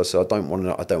touch it. So I said, I don't want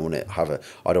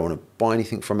to buy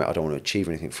anything from it. I don't want to achieve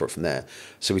anything for it from there.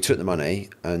 So we took the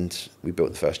money and we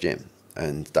built the first gym.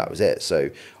 And that was it. So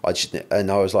I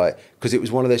was like, because it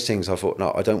was one of those things I thought,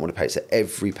 no, I don't want to pay. So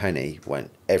every penny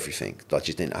went, everything. I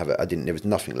just didn't have it. There was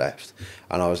nothing left.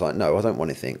 And I was like, no, I don't want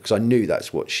anything. Because I knew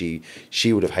that's what she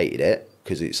would have hated it,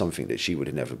 because it's something that she would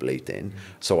have never believed in.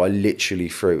 So I literally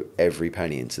threw every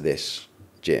penny into this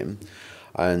gym.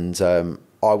 And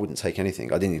I wouldn't take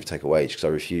anything. I didn't even take a wage because I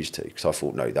refused to. Because I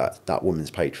thought, no, that woman's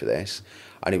paid for this.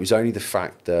 And it was only the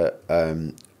fact that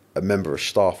a member of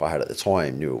staff I had at the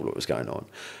time knew all that was going on,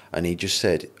 and he just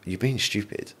said, "You're being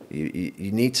stupid.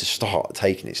 You need to start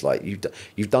taking it. It's like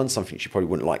you've done something you probably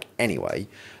wouldn't like anyway."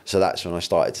 So that's when I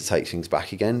started to take things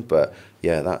back again. But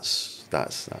yeah, that's that.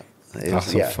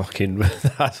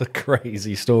 That's a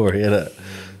crazy story, isn't it?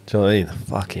 Do you know what I mean?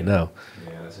 Fucking hell.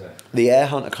 Yeah, that's it. The air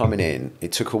hunter coming in,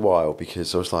 it took a while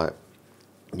because I was like,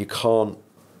 you couldn't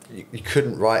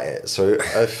write it. So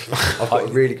I've got a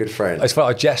really good friend. It's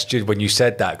funny, I gestured when you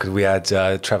said that because we had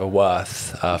Trevor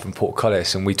Worth from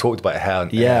Portcullis, and we talked about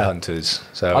air hunters.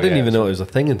 So I didn't even know it was a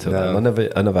thing until then.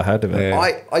 I never heard of it.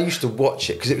 Yeah. I used to watch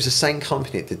it because it was the same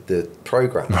company that did the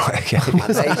program. Right. Okay.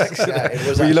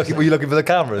 Were you looking for the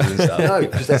cameras and stuff? No,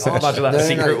 because they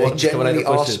they genuinely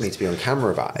asked me to be on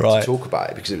camera about it, to talk about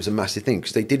it, because it was a massive thing.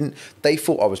 Because they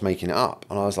thought I was making it up,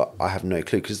 and I was like, I have no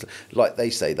clue. Because like they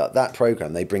say that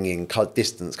program, they bring in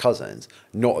distant cousins,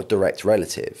 not a direct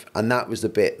relative, and that was the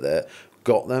bit that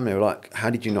got them. They were like, how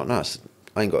did you not know? I said,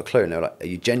 I ain't got a clue. And they were like, are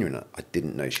you genuine? I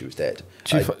didn't know she was dead.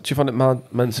 Do you find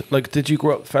it like, did you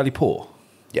grow up fairly poor?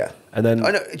 Yeah. And then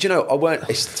I know, do you know, I weren't,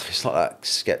 it's like that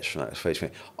sketch from that face.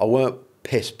 I weren't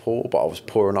piss poor, but I was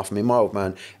poor enough. I mean, my old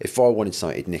man, if I wanted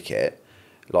something, he'd nick it,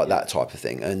 like that type of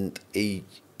thing. And he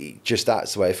just,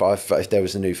 that's the way, if there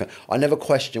was a new thing, I never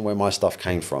questioned where my stuff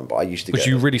came from, but I used to Was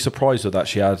you really surprised that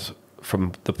she had,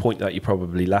 from the point that you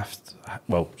probably left,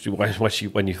 well,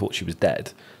 when you thought she was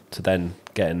dead, to then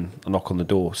getting a knock on the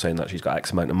door saying that she's got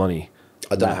X amount of money?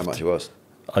 I don't know how much it was.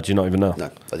 Do you not even know? No,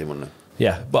 I didn't want to know.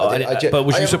 Yeah, but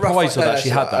was you surprised that she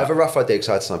had that? I have a rough idea because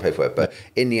I had to sign paperwork, but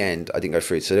in the end, I didn't go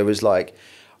through. So there was like,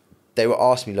 they were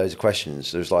asking me loads of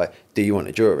questions. There was like, do you want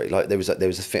a jewellery? Like there was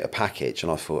a package,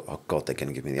 and I thought, oh God, they're going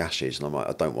to give me the ashes, and I'm like,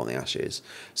 I don't want the ashes.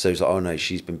 So it was like, oh no,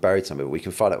 she's been buried somewhere. We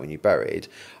can find out when you're buried.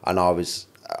 And I was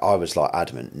like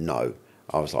adamant, no.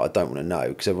 I was like, I don't want to know,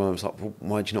 because everyone was like, well,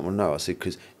 why do you not want to know? I said,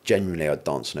 because genuinely I'd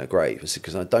dance on her grave. I said,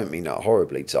 because I don't mean that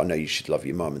horribly. So I know you should love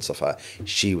your mum and stuff like that.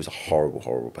 She was a horrible,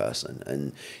 horrible person,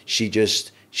 and she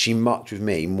mucked with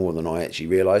me more than I actually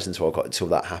realised until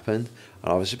that happened.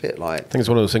 And I was a bit like, I think it's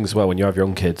one of those things as well, when you have your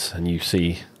own kids and you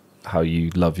see how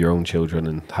you love your own children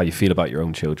and how you feel about your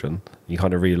own children, you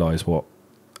kind of realise what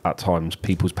at times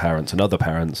people's parents and other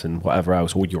parents and whatever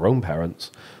else, or your own parents,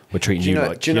 were treating you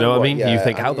like, you know what I mean? Yeah, you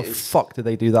think, how the fuck did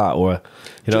they do that? Or,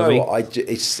 you know what I mean?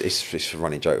 It's a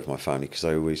running joke with my family, because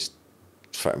I always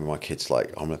threaten with my kids, like,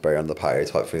 I'm going to bury under the patio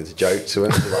type thing. It's a joke to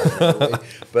them.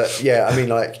 But yeah, I mean,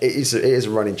 like, it is a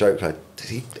running joke. Like,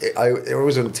 I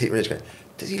always want to teach me,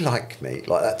 does he like me?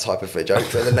 Like that type of a joke.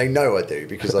 But then they know I do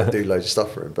because I do loads of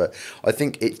stuff for him. But I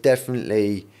think it's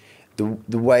definitely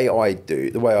the way I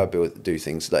do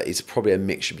things. Like it's probably a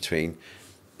mixture between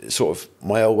sort of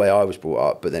my old way I was brought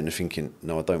up, but then thinking,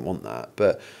 no, I don't want that.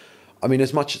 But I mean,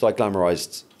 as much as I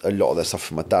glamorized a lot of their stuff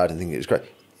from my dad and thinking it was great,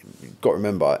 you've got to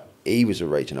remember, he was a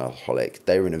raging alcoholic.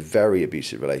 They were in a very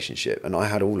abusive relationship, and I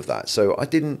had all of that. So I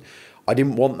didn't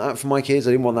want that for my kids.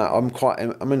 I didn't want that.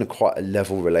 I'm in quite a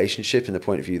level relationship in the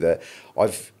point of view that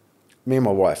me and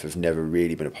my wife have never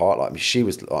really been apart. Like, I mean, she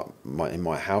was like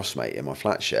my housemate in my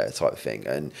flat share type of thing,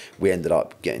 and we ended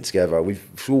up getting together. We've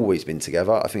always been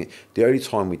together. I think the only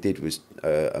time we did was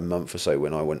a month or so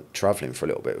when I went travelling for a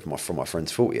little bit for my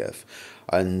friend's 40th,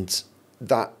 and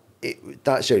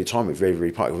that's the only time we've really,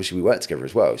 really parted. Obviously, we work together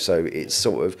as well, so it's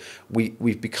sort of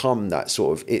we've become that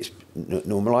sort of, it's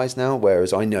normalised now.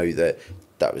 Whereas I know that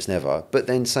was never. But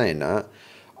then saying that,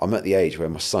 I'm at the age where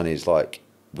my son is like,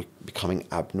 we're becoming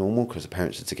abnormal because the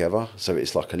parents are together, so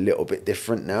it's like a little bit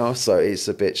different now. So it's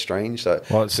a bit strange. So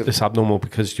it's abnormal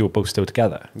because you're both still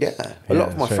together. Yeah, a lot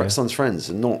of my son's friends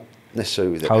are not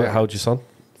necessarily with their parents. How old's your son?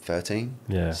 13.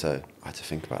 Yeah. So I had to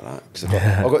think about that because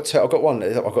I've got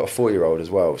a 4-year-old as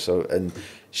well. So, and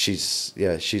she's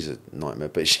a nightmare.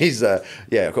 But she's I've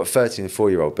got a 13 and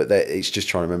 4-year-old. But it's just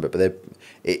trying to remember. But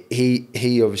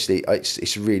he obviously,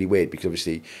 it's really weird because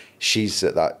obviously she's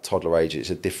at that toddler age.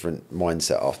 It's a different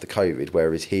mindset after COVID,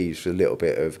 whereas he's a little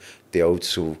bit of the old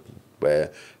school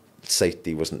where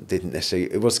safety didn't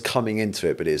necessarily, it was coming into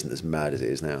it, but it isn't as mad as it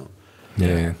is now.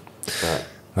 Yeah.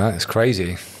 That's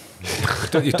crazy.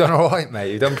 You've done all right,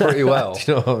 mate. You've done pretty well. Do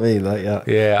you know what I mean? Like,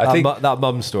 I think that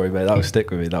mum story, mate, that will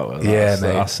stick with me. That one. That's,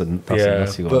 mate. That's a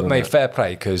messy one. But mate, fair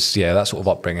play, because that sort of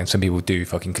upbringing, some people do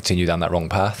fucking continue down that wrong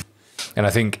path, and I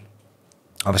think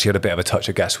obviously you had a bit of a touch,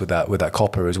 I guess, with that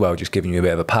copper as well, just giving you a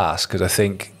bit of a pass, because I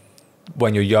think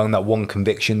when you're young, that one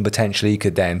conviction potentially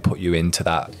could then put you into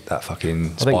that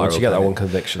fucking spiral. I think once you get that one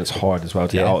conviction, it's hard as well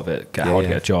to get out of it. Hard to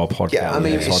get a job. Hard to get I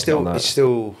mean, it's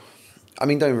still. I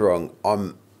mean, don't get me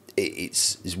wrong.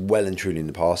 It's well and truly in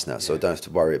the past now, so I don't have to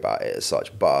worry about it as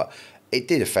such. But it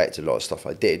did affect a lot of stuff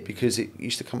I did because it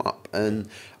used to come up, and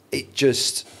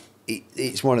it's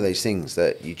one of those things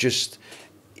that you just.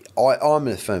 I'm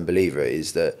a firm believer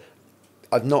is that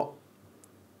I've not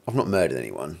murdered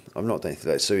anyone. I've not done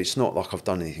anything like that. So it's not like I've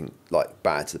done anything like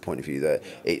bad to the point of view that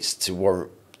it's to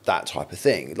warrant that type of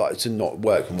thing, like to not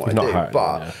work on what I do.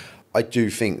 But I do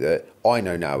think that I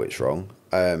know now it's wrong.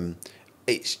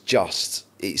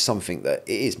 It's something that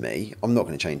it is me. I'm not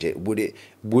going to change it.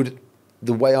 Would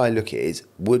the way I look at it is,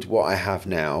 would what I have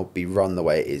now be run the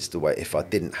way it is if I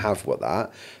didn't have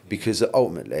that? Because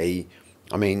ultimately,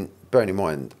 I mean, bearing in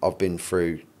mind, I've been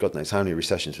through God knows how many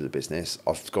recessions with the business.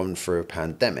 I've gone through a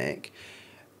pandemic.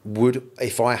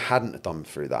 If I hadn't have done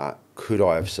through that, could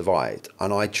I have survived?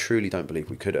 And I truly don't believe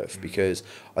we could have, because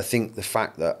I think the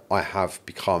fact that I have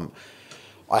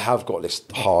got this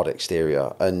hard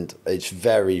exterior, and it's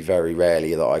very, very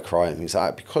rarely that I cry and things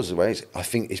like that because of the way I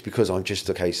think it's because I'm just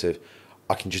a case of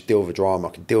I can just deal with a drama,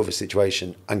 I can deal with a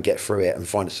situation and get through it and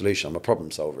find a solution. I'm a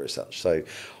problem solver as such. So,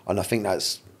 and I think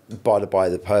that's by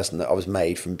the person that I was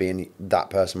made from being that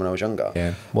person when I was younger.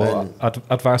 Yeah. Well,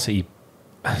 adversity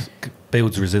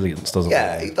builds resilience, doesn't it?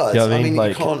 Yeah, it does. You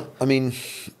know I mean,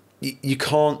 you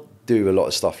can't do a lot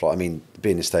of stuff. Like, I mean,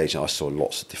 being on stage, I saw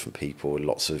lots of different people,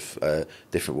 lots of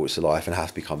different walks of life, and have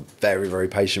to become very, very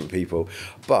patient with people.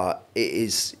 But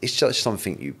it's just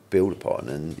something you build upon,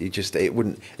 and it's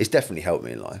definitely helped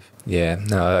me in life. Yeah,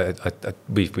 no,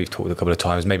 we've talked a couple of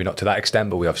times, maybe not to that extent,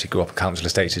 but we obviously grew up in council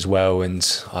estates as well,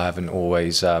 and I haven't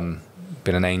always been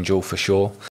an angel for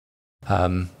sure.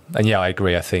 And yeah, I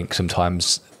agree. I think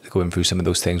sometimes going through some of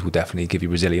those things will definitely give you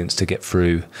resilience to get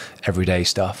through everyday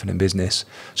stuff and in business.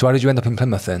 So how did you end up in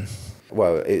Plymouth then?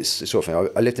 Well, it's the sort of thing.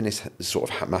 I lived in this sort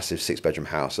of massive 6-bedroom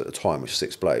house at the time with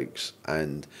 6 blokes,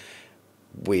 and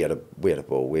we had a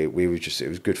ball. We were just, it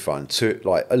was good fun.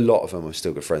 Like, a lot of them I'm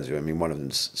still good friends with. I mean, one of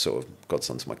them's sort of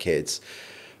godson to my kids.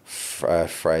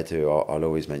 Fred, who I'll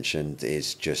always mention,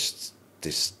 is just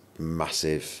this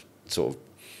massive sort of.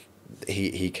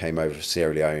 He came over from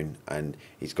Sierra Leone, and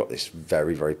he's got this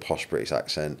very, very posh British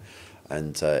accent,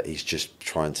 and he's just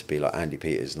trying to be like Andy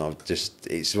Peters, and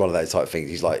it's one of those type of things.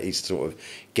 He's sort of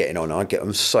getting on. I get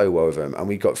on so well with him, and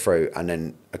we got through, and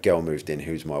then a girl moved in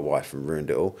who's my wife and ruined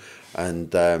it all,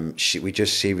 and she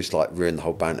was like ruined the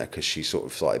whole banter because she sort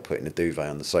of started putting a duvet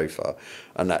on the sofa,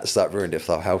 and that ruined it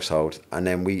for our household. And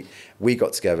then we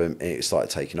got together and it started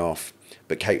taking off.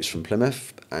 But Kate was from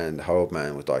Plymouth, and her old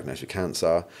man was diagnosed with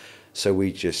cancer. So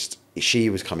she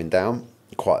was coming down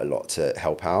quite a lot to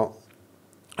help out.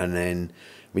 And then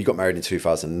we got married in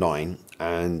 2009,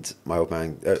 and my old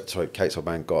man, Kate's old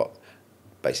man got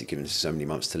basically given us so many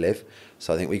months to live.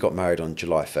 So I think we got married on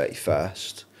July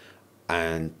 31st,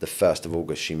 and the 1st of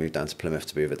August she moved down to Plymouth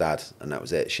to be with her dad, and that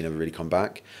was it. She never really come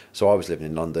back. So I was living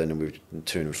in London, and we were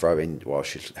to and fro in while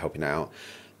she was helping out.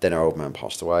 Then our old man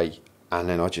passed away, and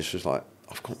then I just was like,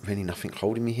 I've got really nothing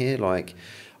holding me here. Like,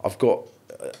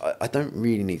 I don't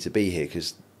really need to be here,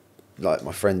 because like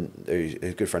my friend, who's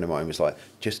a good friend of mine, was like,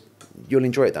 just, you'll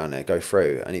enjoy it down there, go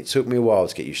through. And it took me a while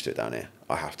to get used to it down here,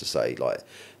 I have to say, like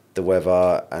the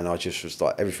weather, and I just was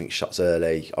like, everything shuts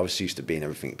early. I was used to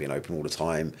everything being open all the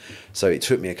time. So it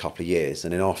took me a couple of years,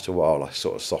 and then after a while I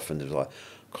sort of softened and was like,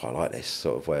 I quite like this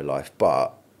sort of way of life.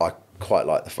 But I quite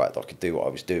like the fact that I could do what I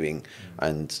was doing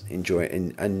and enjoy it,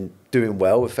 and doing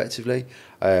well effectively.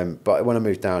 But when I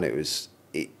moved down, it was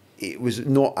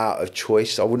not out of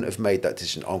choice. I wouldn't have made that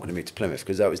decision, I'm going to move to Plymouth,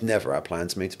 because that was never our plan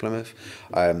to move to Plymouth.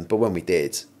 But when we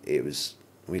did,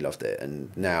 we loved it.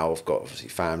 And now I've got obviously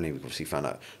family. We obviously found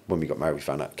out when we got married, we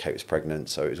found out Kate was pregnant.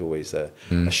 So it was always a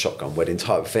shotgun wedding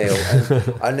type feel.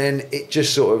 And then it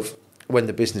just sort of, when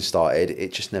the business started,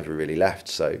 it just never really left.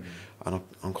 So, and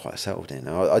I'm quite settled in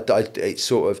now. It's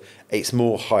sort of, it's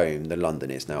more home than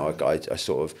London is now. I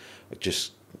sort of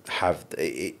just have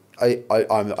it.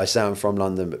 I say I'm from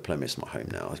London, but Plymouth's my home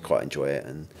now. I quite enjoy it,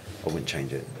 and I wouldn't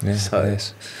change it. Yeah, so. it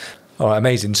is. All right,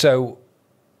 amazing. So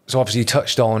obviously you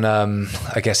touched on,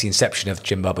 I guess, the inception of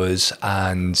Gym Bubbas,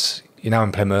 and you're now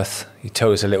in Plymouth. You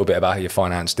told us a little bit about how you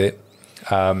financed it.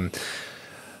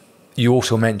 You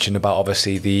also mentioned about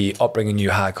obviously the upbringing you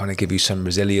had kind of give you some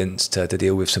resilience to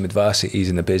deal with some adversities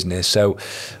in the business. So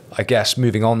I guess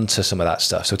moving on to some of that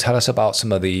stuff. So tell us about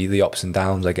some of the ups and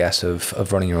downs, I guess,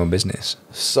 of running your own business.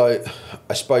 So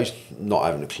I suppose not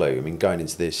having a clue. I mean, going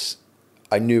into this,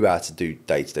 I knew how to do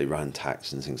day-to-day run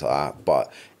tax and things like that, but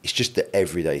it's just the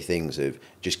everyday things of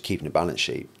just keeping a balance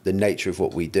sheet. The nature of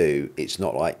what we do, it's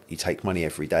not like you take money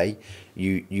every day.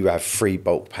 You have free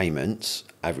bulk payments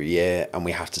every year, and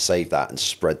we have to save that and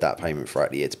spread that payment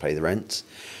throughout the year to pay the rent.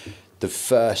 The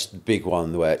first big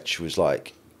one, which was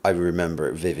like, I remember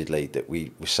it vividly, that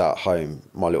we sat at home.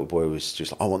 My little boy was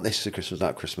just like, I want this for Christmas,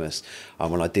 that Christmas.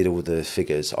 And when I did all the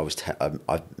figures,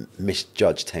 I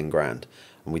misjudged 10 grand,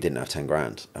 and we didn't have 10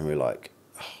 grand. And we were like,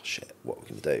 oh shit, what are we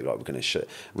going to do? Like, we're going to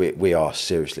we are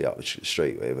seriously up the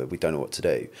street. We don't know what to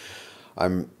do.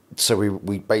 So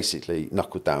we basically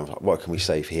knuckled down, like, what can we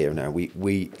save here and now?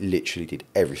 We literally did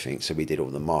everything. So we did all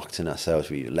the marketing ourselves.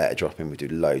 We did letter dropping. We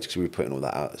did loads, because we were putting all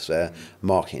that out there.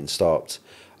 Marketing stopped.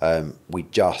 We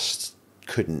just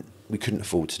couldn't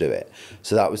afford to do it.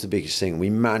 So that was the biggest thing.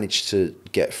 We managed to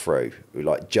get through. We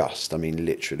were like,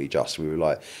 literally just. We were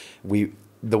like,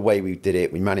 the way we did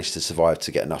it, we managed to survive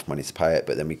to get enough money to pay it,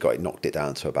 but then we knocked it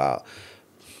down to about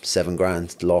 7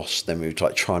 grand loss. Then we were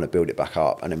like trying to build it back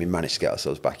up, and then we managed to get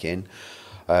ourselves back in.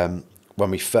 When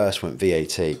we first went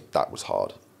VAT, that was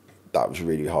hard. That was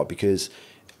really hard, because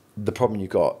the problem you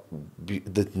got,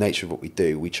 the nature of what we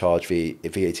do, we charge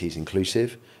VAT is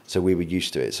inclusive, so we were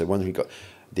used to it. So when we got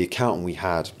the accountant we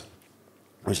had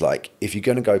was like, if you're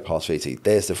going to go past VAT,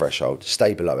 there's the threshold,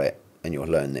 stay below it and you'll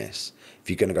learn this. If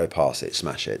you're going to go past it,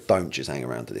 smash it. Don't just hang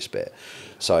around to this bit.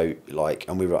 So like,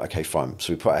 and we were like, okay, fine.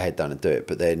 So we put our head down and do it.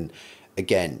 But then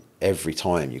again, every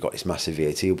time you got this massive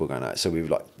VAT bill going out. So we were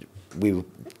like, we were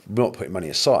not putting money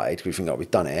aside. We think like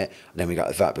we've done it. And then we got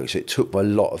the VAT bill. So it took a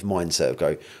lot of mindset of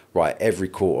go, right, every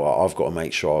quarter I've got to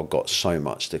make sure I've got so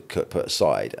much to put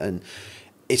aside. And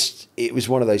it was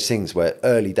one of those things where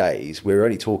early days, we were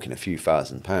only talking a few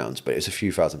 £1,000s, but it was a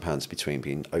few £1,000s between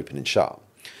being open and shut.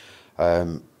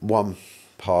 One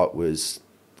part was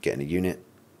getting a unit.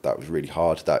 That was really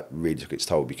hard. That really took its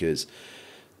toll, because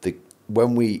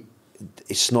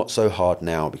it's not so hard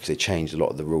now because they changed a lot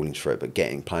of the rulings for it, but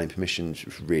getting planning permissions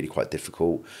was really quite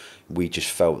difficult. We just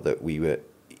felt that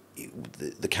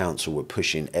the council were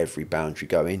pushing every boundary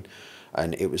going,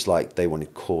 and it was like they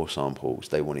wanted core samples,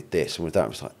 they wanted this, and with that it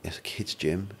was like, it's a kid's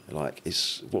gym, like,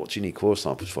 what do you need core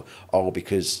samples for? Oh,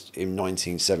 because in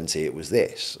 1970 it was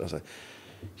this. I was like,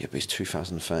 yeah, but it's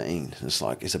 2013. It's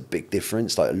like, it's a big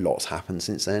difference. Like, a lot's happened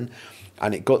since then.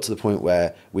 And it got to the point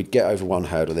where we'd get over one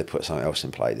hurdle, they'd put something else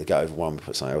in play. They'd get over one, we'd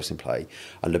put something else in play.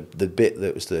 And the bit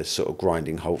that was the sort of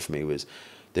grinding halt for me was,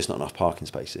 there's not enough parking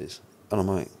spaces. And I'm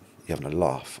like, you're having a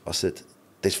laugh. I said,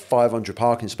 there's 500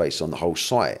 parking spaces on the whole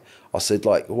site. I said,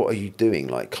 like, what are you doing?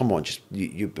 Like, come on, just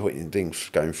you're putting things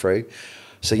going through.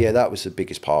 So yeah, that was the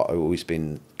biggest part. I've always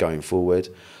been going forward.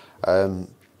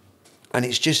 And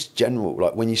it's just general,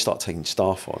 like, when you start taking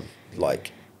staff on,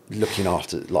 like, looking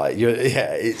after, like,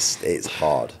 it's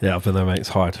hard. Yeah, I've been there, mate. It's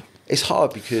hard. It's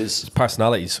hard because It's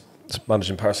personalities. It's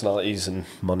managing personalities and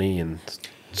money and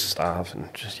staff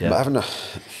and just But having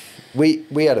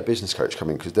we had a business coach come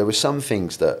in because there's some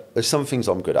things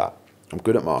I'm good at. I'm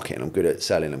good at marketing. I'm good at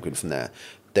selling. I'm good from there.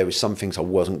 There was some things I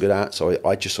wasn't good at, so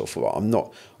I just sort of thought I'm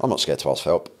not scared to ask for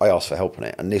help. I asked for help on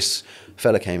it, and this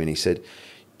fella came in. He said,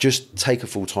 "Just take a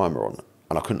full timer on,"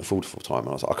 and I couldn't afford a full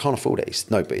timer. I was like, "I can't afford it." He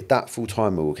said, "No, but that full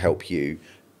timer will help you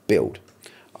build."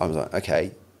 I was like,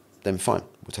 "Okay, then fine.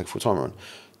 We'll take a full timer on."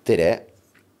 Did it.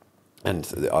 And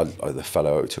the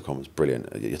fellow who took on was brilliant.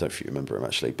 I don't know if you remember him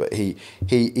actually, but he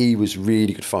was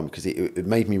really good fun because it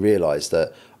made me realise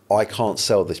that I can't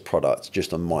sell this product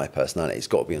just on my personality. It's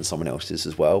got to be on someone else's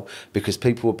as well, because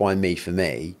people were buying me for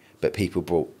me, but people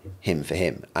brought him for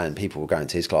him, and people were going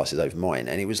to his classes over mine.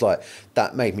 And it was like,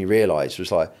 that made me realise,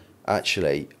 was like,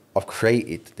 actually, I've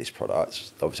created this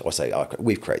product. Obviously,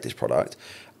 we've created this product,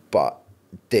 but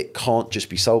it can't just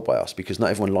be sold by us, because not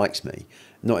everyone likes me.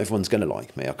 Not everyone's going to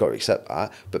like me. I've got to accept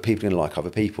that, but people are going to like other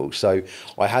people. So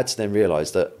I had to then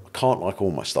realise that I can't like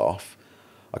all my staff.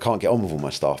 I can't get on with all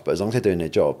my staff, but as long as they're doing their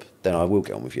job, then I will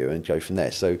get on with you and go from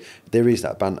there. So there is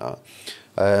that banter.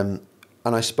 And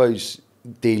I suppose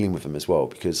dealing with them as well,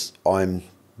 because I'm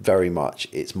very much,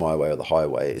 it's my way or the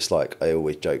highway. It's like, I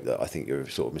always joke that I think you're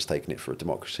sort of mistaking it for a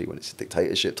democracy when it's a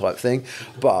dictatorship type thing.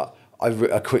 But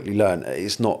I quickly learned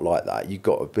it's not like that. You've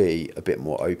got to be a bit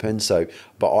more open. So,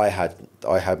 but I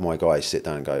had my guys sit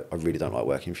down and go, I really don't like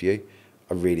working for you.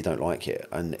 I really don't like it.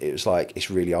 And it was like,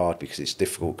 it's really hard because it's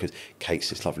difficult, because Kate's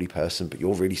this lovely person, but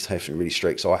you're really tough and really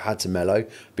strict. So I had to mellow,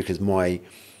 because my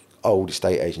old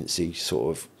estate agency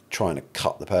sort of trying to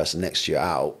cut the person next to you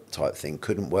out type thing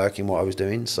couldn't work in what I was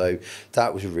doing. So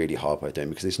that was a really hard way of doing,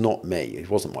 because it's not me. It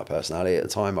wasn't my personality at the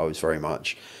time. I was very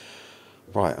much,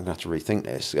 right, I'm going to have to rethink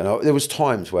this. You know, there was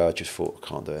times where I just thought, I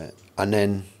can't do it. And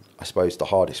then I suppose the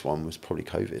hardest one was probably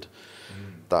COVID.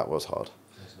 That was hard.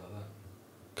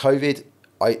 COVID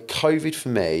for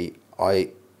me,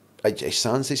 it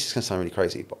sounds, this is going to sound really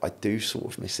crazy, but I do sort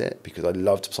of miss it, because I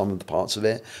loved some of the parts of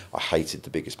it. I hated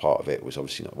the biggest part of it was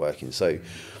obviously not working. So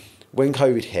when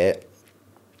COVID hit,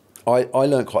 I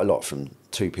learned quite a lot from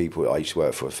two people I used to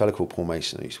work for. A fella called Paul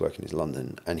Mason, who used to work in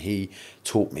London, and he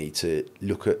taught me to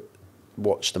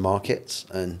watch the markets,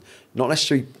 and not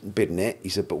necessarily bidding it. He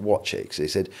said, but watch it, because he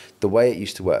said the way it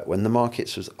used to work, when the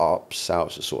markets was up,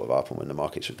 sales was sort of up, and when the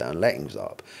markets were down, lettings was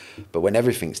up. But when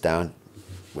everything's down,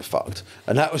 we're fucked.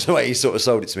 And that was the way he sort of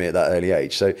sold it to me at that early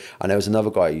age. So, and there was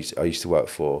another guy I used to work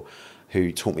for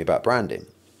who taught me about branding.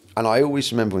 And I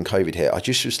always remember when COVID hit, I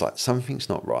just was like, something's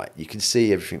not right. You could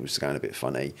see everything was going a bit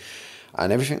funny,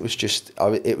 and everything was just,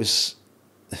 it was.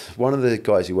 One of the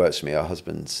guys who works for me, our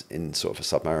husband's in sort of a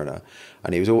Submariner,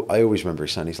 and I always remember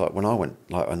his saying, he's like, when I went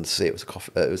and see it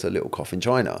was a little cough in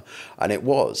China, and it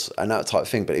was, and that type of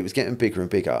thing, but it was getting bigger and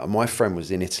bigger. And my friend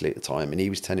was in Italy at the time, and he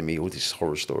was telling me all these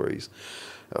horror stories.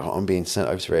 I'm being sent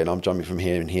over to here, and I'm jumping from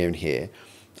here and here and here,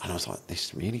 and I was like,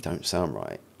 this really don't sound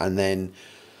right. And then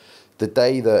the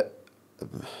day that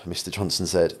Mr. Johnson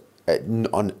said,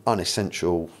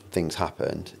 unessential things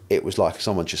happened, it was like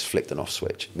someone just flicked an off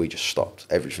switch. We just stopped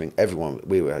everything. Everyone,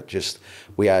 we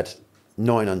had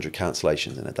 900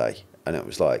 cancellations in a day, and it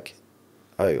was like,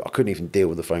 I couldn't even deal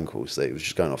with the phone calls. It was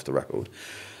just going off the record,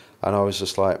 and I was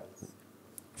just like,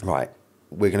 right,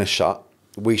 we're going to shut.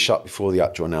 We shut before the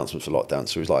actual announcement for lockdown,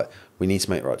 so it was like, we need to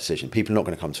make the right decision. People are not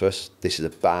going to come to us. This is a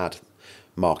bad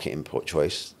market input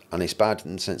choice. And it's bad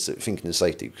in the sense that thinking of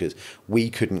safety, because we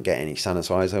couldn't get any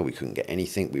sanitizer, we couldn't get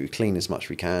anything, we would clean as much as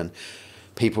we can.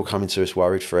 People coming to us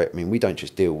worried for it. I mean, we don't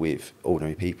just deal with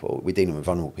ordinary people, we're dealing with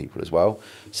vulnerable people as well.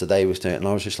 So they was doing it, and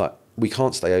I was just like, we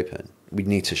can't stay open, we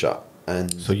need to shut.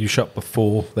 And so you shut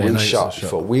before they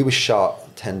announced? We were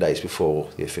shut 10 days before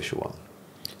the official one.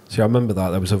 See, I remember that.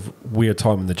 There was a weird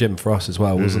time in the gym for us as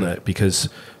well, wasn't it? Because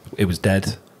it was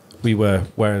dead. We were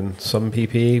wearing some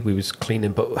PPE, we was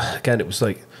cleaning, but again, it was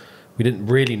like, we didn't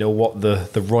really know what the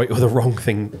right or the wrong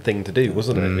thing to do,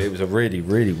 wasn't it? It was a really,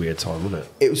 really weird time, wasn't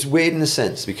it? It was weird in a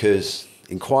sense, because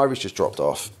inquiries just dropped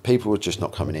off. People were just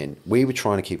not coming in. We were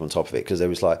trying to keep on top of it, because there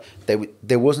was like,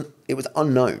 it was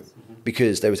unknown,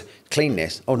 because there was clean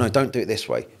this. Oh no, don't do it this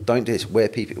way. Don't do this. Where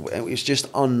people, it was just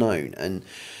unknown. And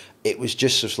it was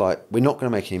just like, we're not going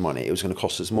to make any money. It was going to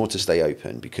cost us more to stay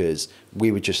open, because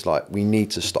we were just like, we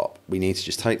need to stop. We need to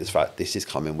just take this fact, this is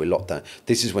coming, we're locked down.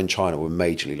 This is when China were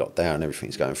majorly locked down,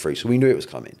 everything's going through. So we knew it was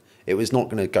coming. It was not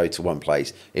going to go to one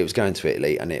place. It was going to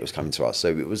Italy, and it was coming to us. So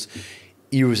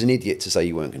you was an idiot to say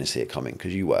you weren't going to see it coming,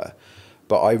 because you were.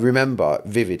 But I remember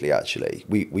vividly, actually,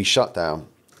 we shut down.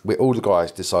 All the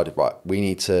guys decided, right, we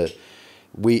need to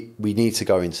we need to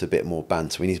go into a bit more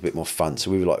banter. We need a bit more fun.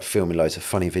 So we were like filming loads of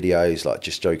funny videos, like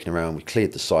just joking around. We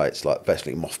cleared the sites, like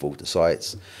basically mothballed the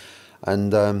sites,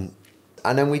 and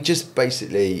then we just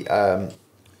basically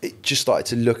it just started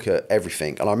to look at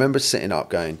everything. And I remember sitting up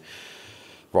going,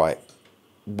 right,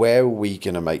 where are we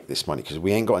going to make this money? Because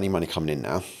we ain't got any money coming in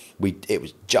now. It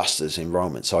was just as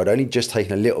enrollment, so I'd only just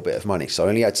taken a little bit of money, so I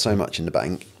only had so much in the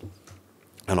bank,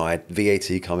 and I had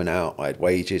VAT coming out, I had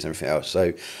wages and everything else.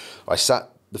 So I sat.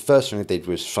 The first thing I did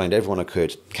was find everyone I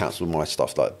could, cancel my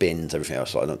stuff like bins, everything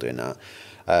else. So I'm not doing that.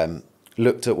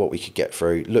 Looked at what we could get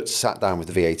through. Sat down with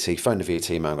the VAT, phoned the VAT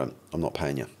man, going, I'm not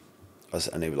paying you.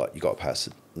 And they were like, you got to pay. I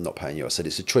said, I'm not paying you. I said,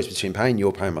 it's a choice between paying you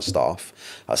or paying my staff.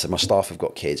 I said, my staff have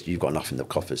got kids. You've got enough in the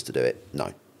coffers to do it.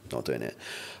 No, not doing it.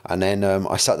 And then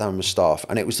I sat down with staff,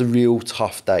 and it was the real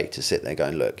tough day to sit there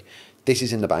going, look, this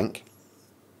is in the bank.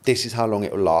 This is how long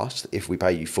it will last if we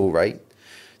pay you full rate.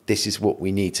 This is what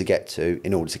we need to get to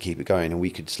in order to keep it going. And we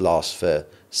could last for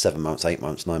 7 months, 8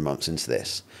 months, 9 months into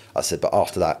this. I said, but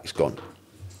after that, it's gone.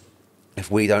 If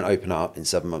we don't open up in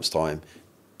 7 months' time,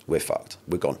 we're fucked.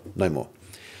 We're gone. No more.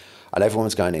 And everyone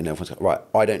was going in. Everyone's going, right,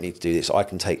 I don't need to do this. I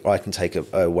can take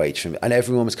a wage from it. And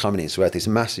everyone was coming in. So we had this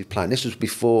massive plan. This was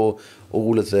before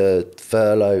all of the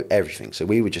furlough, everything. So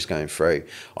we were just going through.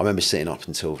 I remember sitting up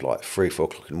until like 3, 4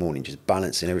 o'clock in the morning, just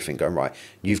balancing everything, going, right,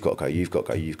 you've got to go, you've got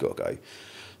to go, you've got to go.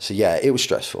 So yeah, it was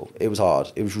stressful. It was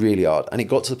hard. It was really hard. And it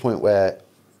got to the point where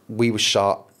we were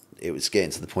shut. It was getting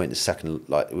to the point the second,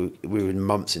 like we were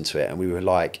months into it, and we were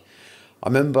like, I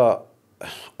remember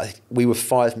we were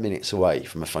 5 minutes away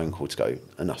from a phone call to go,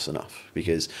 enough's enough.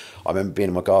 Because I remember being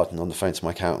in my garden on the phone to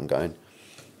my accountant going,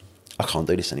 I can't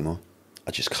do this anymore.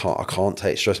 I can't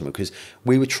take stress anymore. Because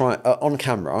we were trying, on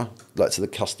camera, like to the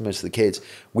customers, to the kids,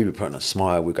 we were putting a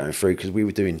smile, we were going through, because we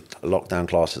were doing lockdown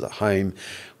classes at home.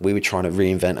 We were trying to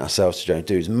reinvent ourselves to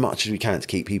do as much as we can to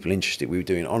keep people interested. We were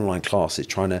doing online classes,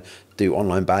 trying to do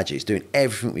online badges, doing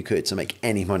everything we could to make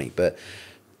any money. But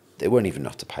it weren't even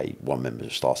enough to pay one member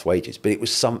of staff's wages. But it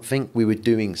was something, we were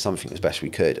doing something as best we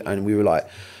could. And we were like,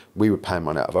 we were paying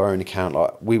money out of our own account.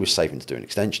 Like, we were saving to do an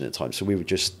extension at the time. So we were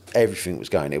just, everything was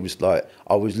going. It was like,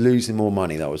 I was losing more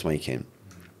money than I was making.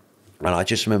 And I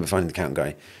just remember phoning the accountant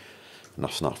going,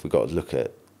 enough's enough. We've got to look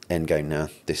at end game now.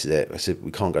 This is it. I said,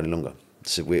 we can't go any longer.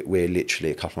 So we're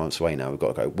literally a couple of months away now. We've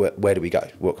got to go. Where do we go?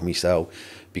 What can we sell?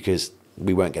 Because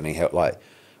we weren't getting any help. Like,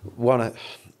 one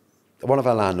of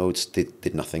our landlords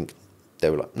did nothing. They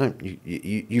were like, no,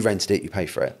 you rented it, you pay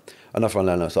for it. Another one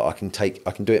landlord thought,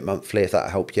 I can do it monthly if that'll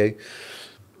help you.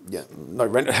 Yeah, no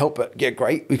rent will help, but yeah,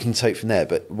 great, we can take from there.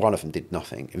 But one of them did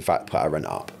nothing. In fact, put our rent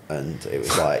up, and it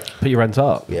was like, put your rent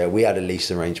up. Yeah, we had a lease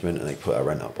arrangement, and they put our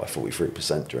rent up by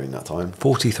 43% during that time.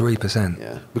 43%.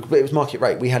 Yeah, but it was market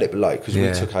rate. We had it below because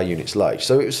we took our units low,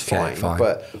 so it was fine. Fine.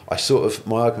 But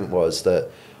my argument was that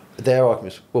their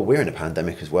argument was, well, we're in a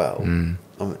pandemic as well.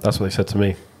 That's what they said to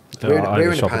me. We're in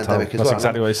a pandemic as well. That's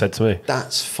exactly what they said to me.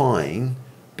 That's fine,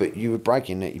 but you were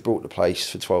bragging that you bought the place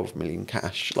for 12 million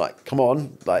cash. Like, come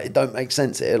on, like, it don't make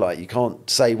sense here. Like, you can't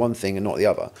say one thing and not the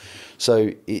other.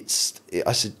 So I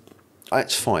said,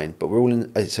 it's fine, but we're all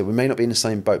in. I said, we may not be in the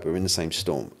same boat, but we're in the same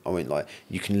storm. I went, like,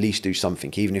 you can at least do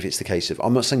something, even if it's the case of,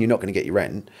 I'm not saying you're not going to get your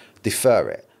rent, defer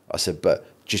it. I said, but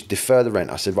just defer the rent.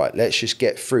 I said, right, let's just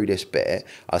get through this bit.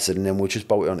 I said, and then we'll just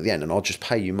bolt it on at the end, and I'll just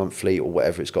pay you monthly or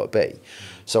whatever it's got to be.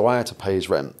 So I had to pay his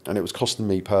rent, and it was costing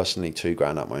me personally $2,000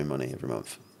 out of my own money every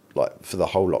month. Like, for the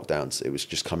whole lockdowns, it was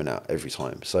just coming out every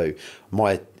time. So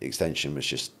my extension was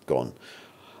just gone.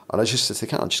 And I just said to the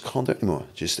account, I just can't do it anymore.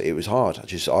 It was hard.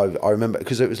 I remember,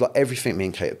 because it was like everything me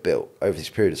and Kate had built over this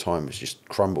period of time was just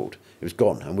crumbled. It was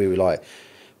gone. And we were like,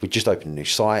 we just opened a new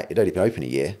site. It'd only been open a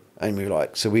year. And we were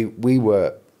like, so we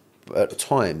were, at the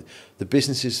time, the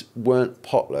businesses weren't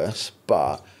potless,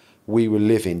 but we were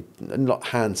living not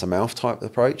hand to mouth type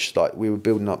approach. Like, we were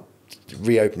building up,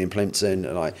 reopening Plimpton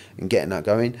and getting that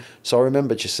going. So I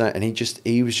remember just saying, and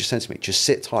he was just saying to me, just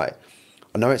sit tight.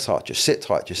 I know it's hard, just sit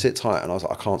tight. And I was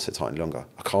like, I can't sit tight any longer.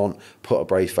 I can't put a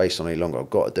brave face on any longer.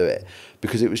 I've got to do it.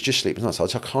 Because it was just sleepless nights. I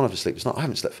was like, I can't have a sleepless night. I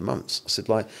haven't slept for months. I said,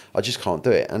 like, I just can't do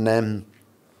it. And then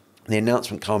the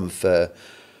announcement come for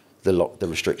the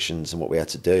restrictions and what we had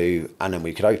to do, and then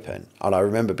we could open. And I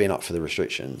remember being up for the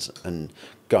restrictions and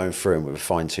going through them with a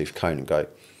fine-tooth comb and go,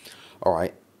 all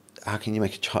right, how can you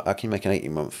make an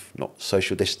 18-month not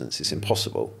social distance? It's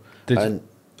impossible.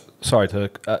 Sorry do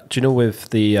you know,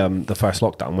 with the first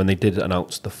lockdown, when they did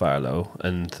announce the furlough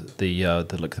and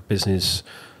the business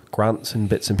grants and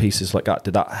bits and pieces like that,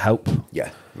 did that help?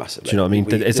 Yeah, massively. Do you know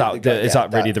what I mean? Is that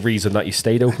really the reason that you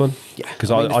stayed open? Yeah, because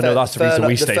I know that's the reason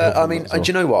we stayed open. I mean, and do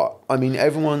you know what? I mean,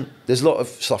 there's a lot of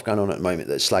stuff going on at the moment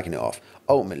that's slagging it off.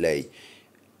 ultimately,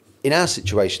 in our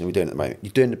situation we're doing at the moment,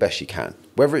 you're doing the best you can.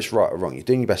 Whether it's right or wrong, you're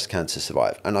doing your best you can to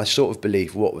survive. And I sort of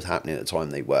believe what was happening at the time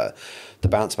they were. The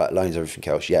bounce back loans, everything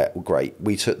else, yeah, well, great.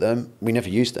 We took them. We never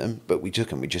used them, but we took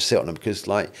them. We just sit on them because,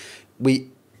 like,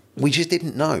 we just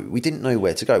didn't know. We didn't know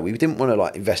where to go. We didn't want to,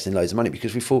 like, invest in loads of money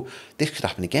because we thought this could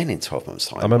happen again in 12 months'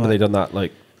 time. I remember they done that,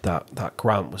 like, that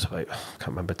grant was about, I can't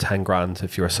remember, 10 grand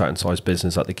if you're a certain size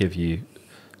business that they give you.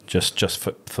 Just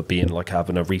for being like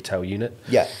having a retail unit.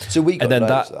 Yeah. So we got and then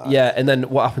loads of that. Yeah, and then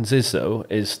what happens is though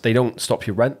is they don't stop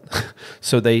your rent,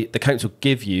 so the council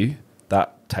give you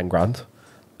that 10 grand,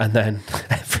 and then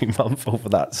every month over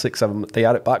that 6-7 they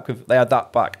had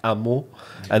that back and more,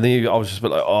 and then I was just a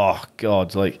bit like, oh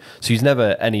god, like, so he's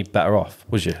never any better off,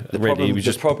 was you? He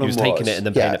was taking it and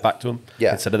then paying it back to him.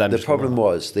 Yeah. Instead of them. The problem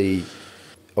was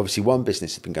obviously one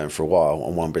business had been going for a while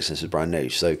and one business was brand new.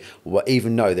 So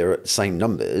even though they're at the same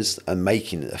numbers and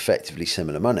making effectively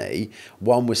similar money,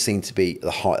 one was seen to be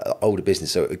the older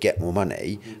business, so it would get more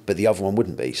money, but the other one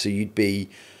wouldn't be. So you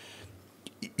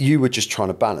were just trying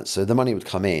to balance. So the money would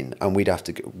come in and we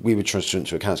would transfer it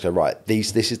into accounts, go, right,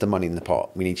 this is the money in the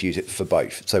pot. We need to use it for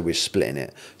both. So we're splitting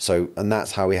it. And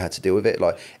that's how we had to deal with it.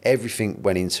 Like, everything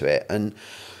went into it. And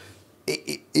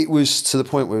it was to the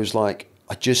point where it was like,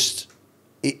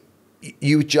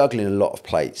 you were juggling a lot of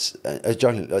plates,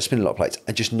 spinning a lot of plates,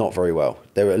 and just not very well.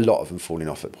 There were a lot of them falling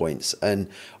off at points. And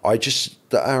our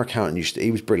accountant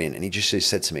he was brilliant, and he just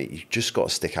said to me, you just got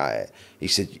to stick at it. He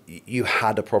said, you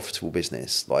had a profitable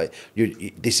business. Like,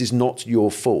 this is not your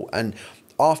fault. And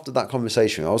after that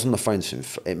conversation, I was on the phone to him,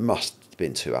 it must have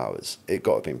been 2 hours. It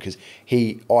got to be, because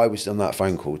I was on that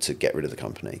phone call to get rid of the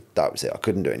company. That was it. I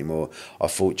couldn't do it anymore. I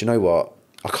thought, do you know what?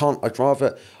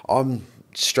 I'm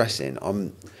stressing.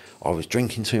 I was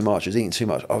drinking too much, I was eating too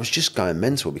much. I was just going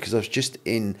mental because I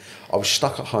was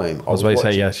stuck at home. I was about to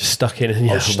say, just stuck in and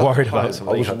worried about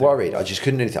something. I was worried. I just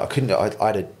couldn't do anything. I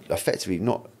had effectively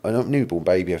not a newborn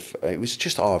baby. It was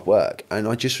just hard work. And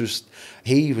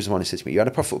he was the one who said to me, you had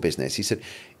a profitable business. He said,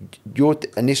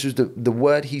 and this was the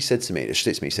word he said to me, it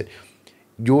sticks to me. He said,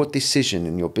 your decision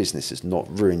in your business has not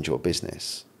ruined your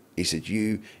business. He said,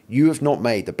 you have not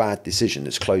made the bad decision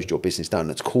that's closed your business down,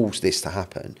 that's caused this to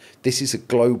happen. This is a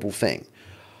global thing.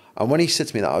 And when he said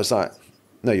to me that, I was like,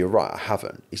 no, you're right, I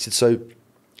haven't. He said, so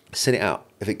sit it out.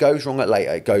 If it goes wrong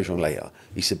later, it goes wrong later.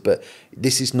 He said, but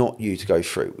this is not you to go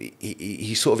through.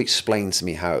 He sort of explained to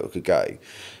me how it could go.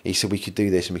 He said, we could do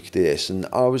this and we could do this. And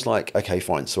I was like, okay,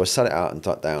 fine. So I sat it out and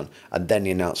tucked down, and then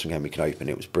the announcement came, we can open.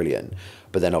 It was brilliant.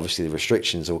 But then obviously the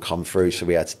restrictions all come through, so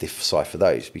we had to decipher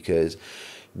those, because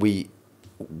we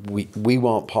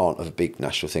weren't part of a big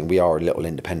national thing. We are a little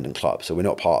independent club, so we're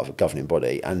not part of a governing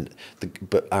body.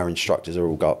 But our instructors are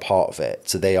all part of it,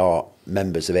 so they are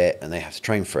members of it and they have to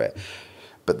train for it.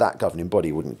 But that governing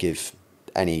body wouldn't give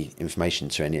any information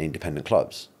to any independent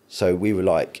clubs. So we were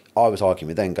like, I was arguing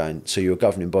with them, going, so you're a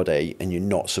governing body and you're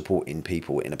not supporting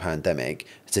people in a pandemic.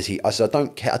 I said, I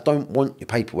don't care. I don't want your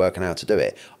paperwork and how to do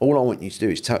it. All I want you to do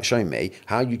is show me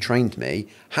how you trained me.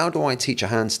 How do I teach a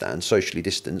handstand socially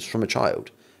distanced from a child?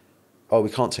 Oh, we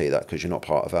can't tell you that because you're not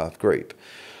part of our group.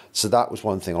 So that was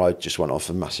one thing I just went off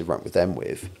a massive rant with them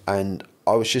with. And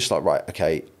I was just like, right,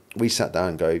 okay, we sat down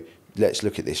and go, let's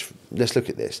look at this. Let's look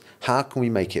at this. How can we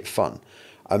make it fun?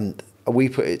 We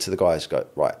put it to the guys, go,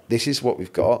 right, this is what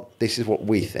we've got, this is what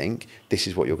we think, this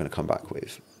is what you're going to come back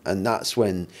with. And that's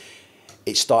when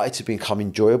it started to become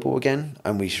enjoyable again,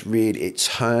 and it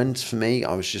turned for me.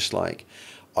 I was just like,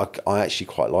 I actually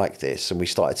quite like this, and we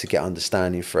started to get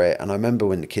understanding for it. And I remember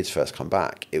when the kids first come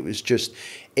back, it was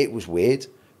weird,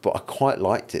 but I quite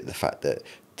liked it, the fact that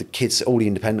the kids, all the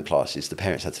independent classes, the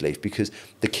parents had to leave, because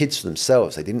the kids for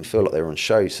themselves, they didn't feel like they were on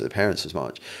show to the parents as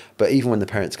much. But even when the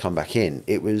parents come back in,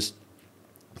 it was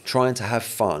trying to have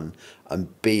fun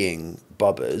and being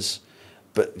bubbas,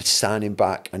 but standing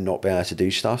back and not being able to do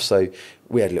stuff. So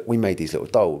we made these little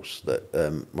dolls that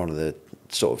one of the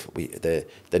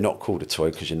they're not called a toy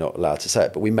because you're not allowed to say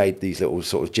it, but we made these little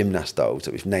sort of gymnast dolls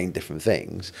that we've named different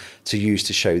things to use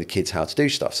to show the kids how to do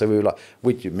stuff. So we were like,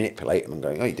 we'd manipulate them and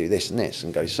go, oh, you do this and this,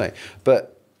 and go so.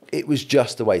 But it was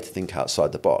just a way to think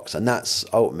outside the box, and that's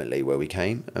ultimately where we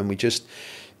came. And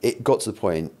it got to the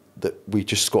point that we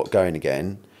just got going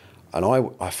again. And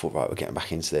I thought, right, we're getting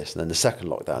back into this. And then the second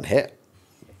lockdown hit.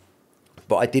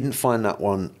 But I didn't find that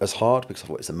one as hard because I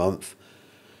thought it's a month.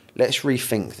 Let's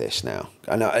rethink this now.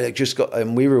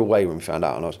 And we were away when we found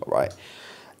out, and I was like, right,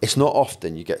 it's not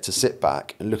often you get to sit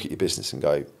back and look at your business and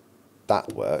go,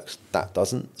 that works, that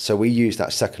doesn't. So we used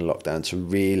that second lockdown to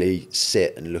really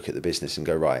sit and look at the business and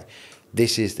go, right,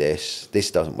 this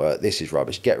doesn't work, this is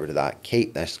rubbish, get rid of that,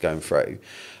 keep this going through.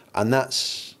 And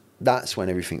that's that's when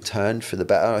everything turned for the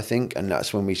better, I think. And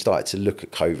that's when we started to look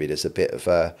at COVID as a bit of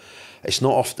a, it's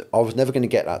not often, I was never going to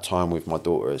get that time with my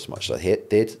daughter as much as I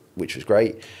did, which was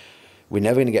great. We're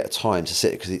never going to get a time to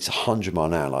sit, because it's 100 mile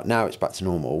an hour. Like now it's back to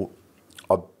normal.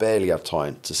 I barely have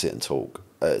time to sit and talk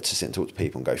to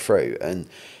people and go through. And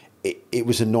it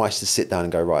was nice to sit down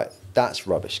and go, right, that's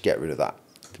rubbish, get rid of that.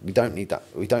 We don't need that.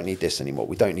 We don't need this anymore.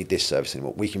 We don't need this service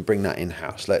anymore. We can bring that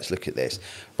in-house. Let's look at this.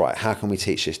 Right, how can we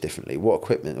teach this differently? What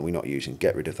equipment are we not using?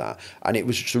 Get rid of that. And it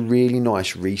was just a really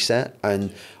nice reset.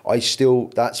 And I still,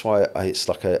 that's why it's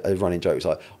like a running joke. It's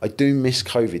like, I do miss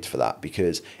COVID for that,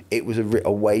 because it was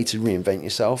a way to reinvent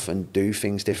yourself and do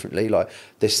things differently. Like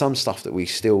there's some stuff that we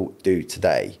still do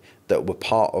today that were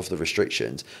part of the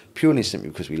restrictions purely simply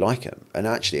because we like them, and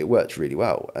actually it worked really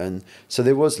well. And so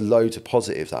there was loads of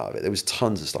positives out of it. There was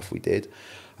tons of stuff we did,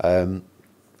 and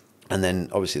then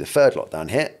obviously the third lockdown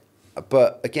hit,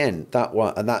 but again that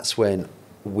one, and that's when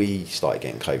we started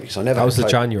getting COVID. So I never. That was the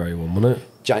January one, wasn't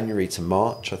it? January to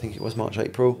March, I think it was March,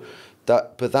 April.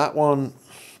 But that one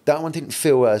didn't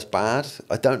feel as bad.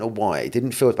 I don't know why it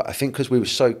didn't feel as bad. I think because we were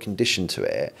so conditioned to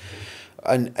it.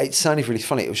 And it sounded really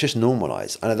funny. It was just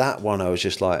normalised. And at that one, I was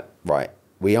just like, right,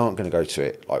 we aren't going to go to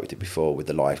it like we did before with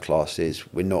the live classes.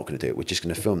 We're not going to do it. We're just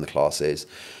going to film the classes.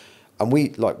 And we,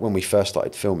 like when we first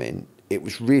started filming, it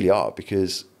was really hard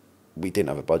because we didn't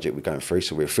have a budget. We're going through,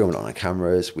 so we were filming it on our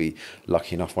cameras.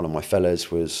 Lucky enough, one of my fellas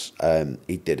was,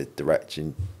 he did a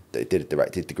directed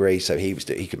degree, so he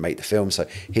could make the film. So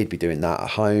he'd be doing that at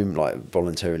home, like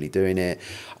voluntarily doing it.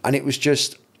 And it was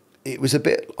just, it was a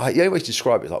bit, the only way to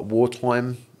describe it is like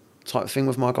wartime type thing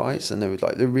with my guys, and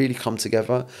they really come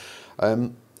together.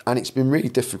 And it's been really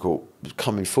difficult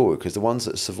coming forward, because the ones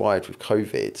that survived with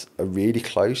COVID are really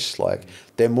close. Like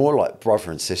they're more like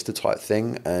brother and sister type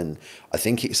thing. And I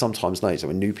think it sometimes knows that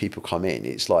when new people come in,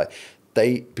 it's like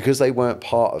because they weren't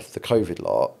part of the COVID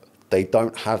lot, they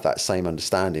don't have that same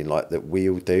understanding like that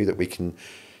we all do, that we can.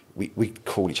 We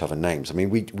call each other names. I mean,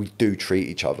 we do treat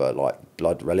each other like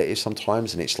blood relatives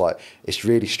sometimes, and it's like, it's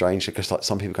really strange, because like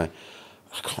some people going,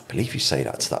 I can't believe you say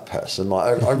that to that person.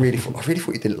 Like I really thought you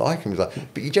didn't like him. It's like,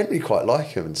 but you generally quite like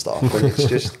him and stuff. And it's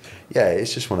just, yeah,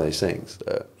 it's just one of those things.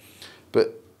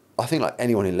 But I think like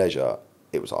anyone in leisure,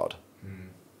 it was hard.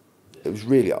 It was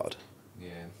really hard. Yeah.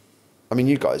 I mean,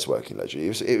 you guys work in leisure.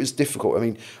 It was difficult. I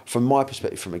mean, from my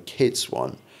perspective, from a kid's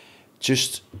one,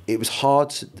 it was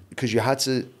hard because you had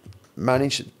to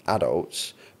manage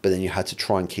adults, but then you had to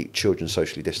try and keep children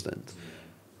socially distant.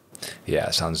 Yeah,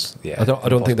 it sounds. Yeah, I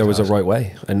don't think there was a right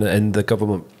way, and the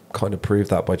government kind of proved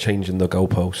that by changing the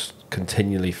goalposts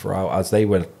continually throughout as they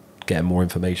were getting more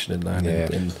information in there.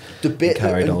 And the bit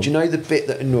carried on. Do you know the bit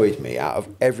that annoyed me out of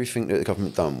everything that the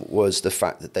government done was the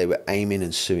fact that they were aiming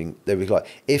and suing. They were like,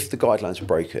 if the guidelines were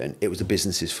broken, it was the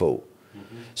business's fault.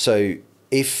 So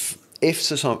if for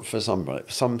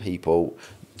some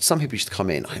people used to come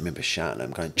in, I remember shouting at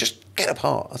them, going, just get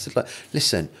apart. I said, like,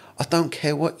 listen, I don't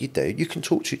care what you do. You can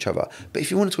talk to each other. But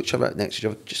if you want to talk to each other next to each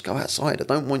other, just go outside. I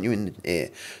don't want you in here.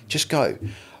 Just go.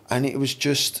 And it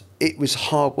was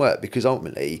hard work, because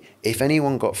ultimately, if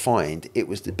anyone got fined, it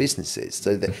was the businesses.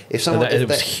 So that if someone... it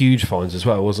was huge fines as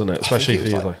well, wasn't it? Especially if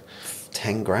you like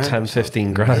 10 grand. 10,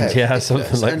 15 grand, yeah,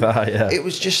 something like that, yeah. It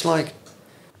was just like...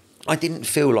 I didn't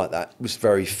feel like that was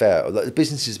very fair. Like the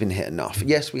business has been hit enough.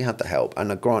 Yes, we had the help,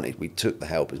 and granted, we took the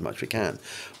help as much as we can.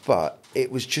 But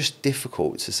it was just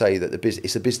difficult to say that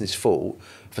it's a business fault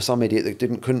for some idiot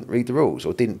that couldn't read the rules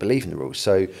or didn't believe in the rules.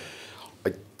 So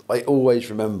I always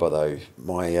remember though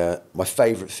my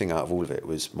favourite thing out of all of it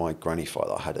was my granny fight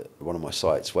that I had at one of my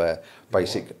sites, where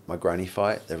my granny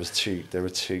fight. There were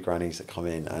two grannies that come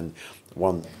in, and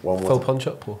one full punch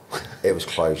up, or it was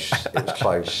close. It was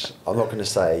close. I'm not going to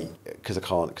say because I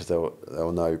can't, because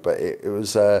they'll know. But it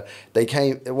was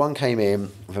one came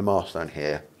in with a mask down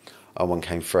here, and one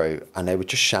came through, and they were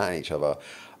just shouting at each other.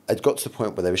 It got to the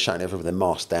point where they were shouting at everyone with their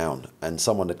mask down, and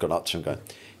someone had gone up to them going,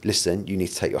 listen, you need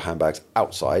to take your handbags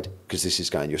outside, because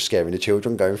you're scaring the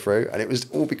children going through. And it was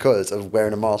all because of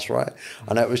wearing a mask, right?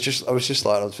 And I was just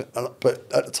like,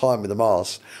 but at the time with the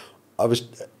mask, I was,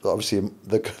 obviously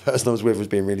the person I was with was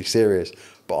being really serious,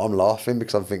 but I'm laughing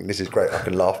because I'm thinking, this is great, I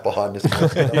can laugh behind this.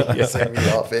 You see me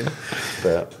laughing.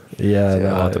 But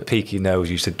the peaky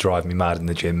nose used to drive me mad in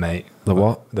the gym, mate. The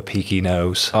what? The peaky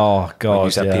nose. Oh god!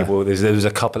 You said people. There was a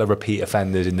couple of repeat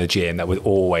offenders in the gym that would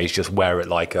always just wear it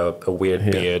like a weird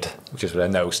beard, just with their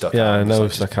nose stuck out. Yeah,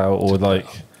 nose stuck out, or like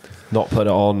not put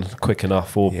it on quick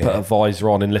enough, or put a visor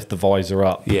on and lift the visor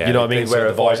up. Yeah, you know what I mean? Wear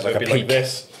a visor like like a like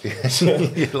this.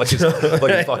 like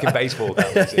a fucking baseball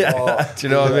bat. Do you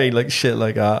know what I mean? Like shit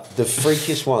like that. The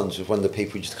freakiest ones was when the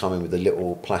people used to come in with the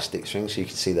little plastic strings so you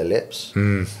could see their lips.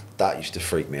 That used to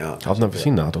freak me out. I've never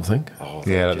seen that, I don't think. Oh,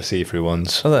 Yeah, like the see-through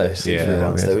ones. Are they? see-through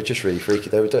ones. They were just really freaky.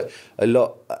 They were a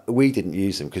lot. We didn't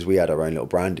use them because we had our own little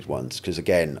branded ones. Because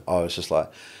again, I was just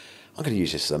like, I'm going to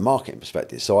use this as a marketing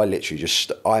perspective. So I literally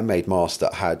I made masks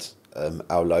that had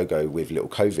our logo with little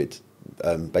COVID,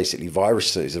 basically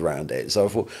viruses around it. So I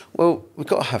thought, well, we've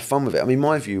got to have fun with it. I mean,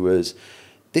 my view was,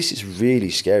 this is really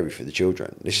scary for the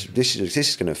children. This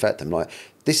is going to affect them. Like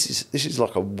this is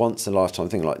like a once in a lifetime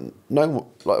thing. Like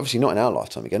obviously not in our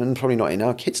lifetime again, and probably not in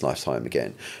our kids' lifetime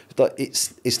again. Like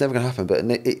it's never going to happen. But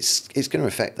it's going to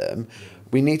affect them.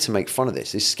 We need to make fun of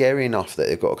this. It's scary enough that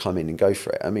they've got to come in and go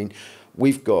for it. I mean,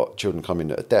 we've got children come in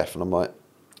that are deaf, and I'm like,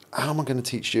 how am I going to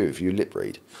teach you if you lip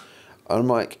read? And I'm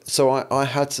like, so I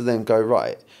had to then go,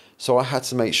 right. So I had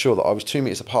to make sure that I was 2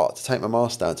 meters apart to take my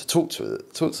mask down to talk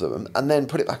to them, and then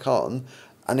put it back on,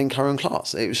 and then carry on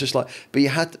class. It was just like, but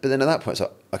then at that point, it's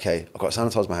like, okay, I've got to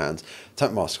sanitize my hands,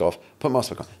 take my mask off, put my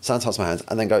mask back on, sanitize my hands,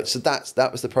 and then go. So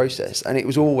that was the process, and it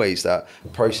was always that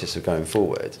process of going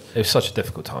forward. It was such a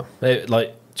difficult time.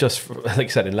 Like you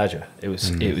said, in leisure, it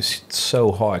was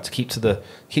so hard to keep to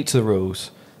the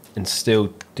rules and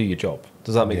still do your job.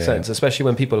 Does that make sense? Especially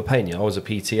when people are paying you. I was a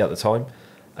PT at the time,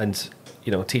 and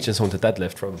teaching someone to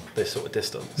deadlift from this sort of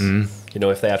distance,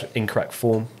 if they had incorrect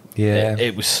form,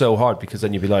 it was so hard, because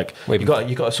then you'd be like, you got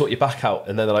to sort your back out,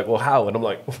 and then they're like, well, how? And I'm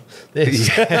like, this,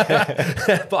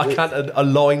 but I can't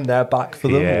align their back for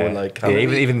them, or like,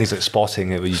 even things like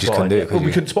spotting, you just couldn't do it. Well,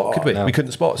 we couldn't spot, could we? No. We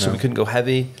couldn't spot, so we couldn't go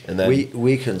heavy, and then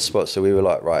we couldn't spot, so we were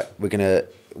like, right, we're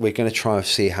gonna try and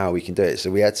see how we can do it.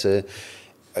 So we had to.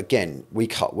 Again, we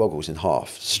cut woggles in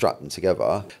half, strapped them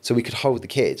together, so we could hold the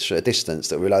kids at a distance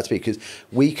that we were allowed to be, because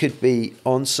we could be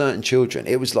on certain children.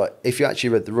 It was like, if you actually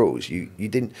read the rules, you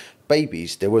didn't,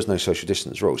 babies, there was no social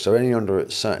distance rule. So any under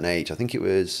a certain age, I think it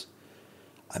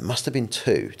must have been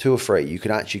two or three, you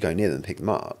could actually go near them and pick them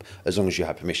up, as long as you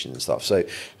had permission and stuff. So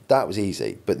that was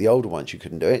easy, but the older ones, you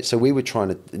couldn't do it. So we were trying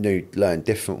to learn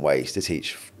different ways to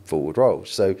teach forward rolls.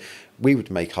 So we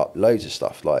would make up loads of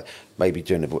stuff, like maybe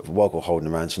doing a woggle, holding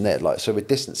around from there, like, so with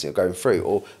distancing or going through,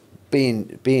 or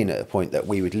being at a point that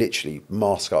we would literally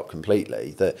mask up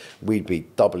completely, that we'd be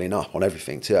doubling up on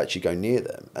everything to actually go near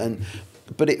them.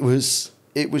 But it was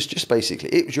just basically,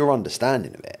 it was your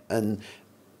understanding of it, and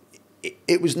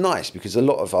it was nice, because a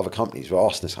lot of other companies were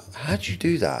asking us, how did you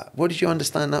do that? What did you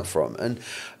understand that from? And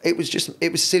it was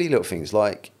silly little things,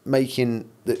 like making,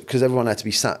 because everyone had to be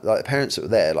sat, like the parents that were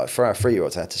there, like for our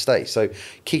 3-year-olds had to stay, so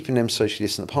keeping them socially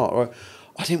distant apart. Or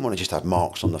I didn't want to just have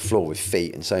marks on the floor with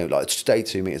feet and saying, like, stay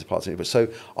 2 meters apart. So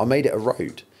I made it a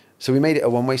road. So we made it a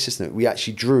one-way system. We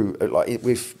actually drew, like,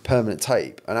 with permanent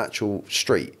tape, an actual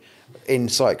street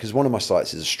inside, because one of my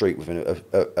sites is a street within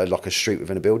like a street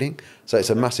within a building, so it's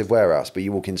a massive warehouse, but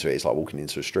you walk into it, it's like walking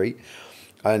into a street.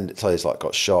 And so it's like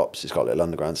got shops, it's got a little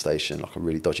underground station, like a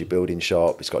really dodgy building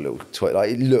shop, it's got a little toilet, like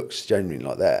it looks genuinely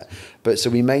like that. But so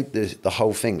we made the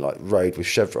whole thing like road with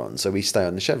chevrons, so we stay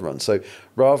on the chevron. So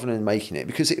rather than making it,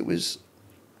 because it was,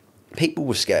 people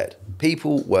were scared,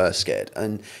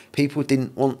 and people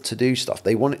didn't want to do stuff.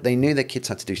 They knew their kids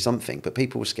had to do something, but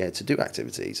people were scared to do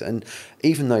activities. And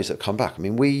even those that come back, I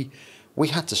mean, we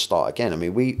had to start again. I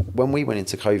mean, when we went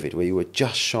into COVID, we were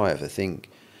just shy of, I think,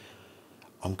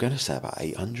 I'm going to say about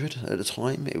 800 at the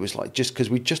time. It was like, just because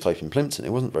we just opened Plimpton,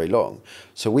 it wasn't very long.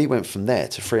 So we went from there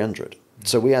to 300.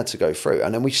 So we had to go through,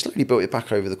 and then we slowly built it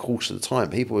back over the course of the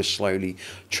time. People were slowly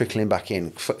trickling back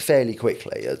in fairly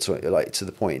quickly, to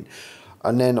the point.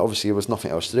 And then obviously there was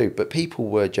nothing else to do, but people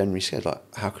were generally scared, like,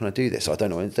 how can I do this? I don't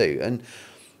know what to do. And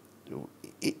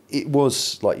it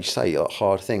was, like you say, a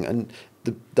hard thing. And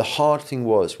the hard thing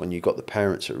was when you got the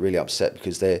parents that were really upset,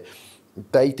 because they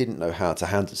didn't know how to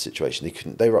handle the situation.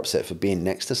 They were upset for being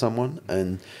next to someone,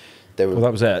 and they were. Well,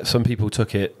 that was it. Some people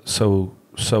took it so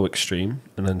extreme,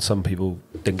 and then some people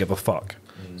didn't give a fuck.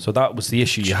 So that was the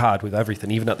issue you had with everything,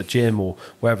 even at the gym or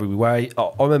wherever we were.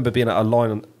 I remember being at a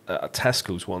line at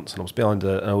Tesco's once, and I was behind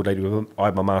an old lady I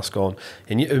had my mask on.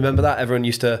 And you remember that? Everyone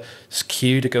used to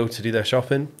queue to go to do their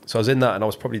shopping. So I was in that, and I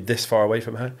was probably this far away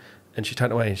from her. And she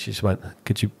turned away, and she just went,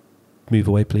 "Could you move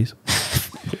away, please?"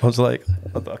 I was like,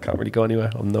 I can't really go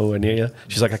anywhere. I'm nowhere near you.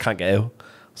 She's like, I can't get out.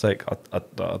 I was like, I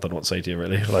don't know what to say to you,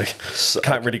 really. Like, so,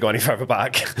 can't really go any further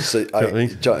back. So, you know what I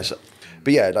mean?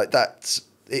 But yeah, like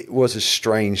it was a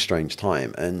strange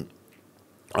time. And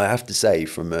I have to say,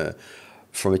 from a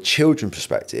children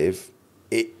perspective,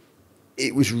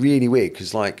 it was really weird,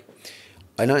 because like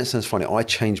I know it sounds funny. I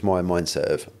changed my mindset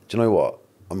of, do you know what?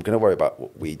 I'm going to worry about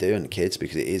what we do and the kids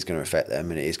because it is going to affect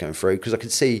them and it is going through. Because I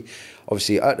could see,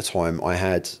 obviously, at the time I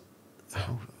had,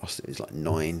 it was like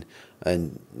 9,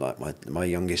 and like my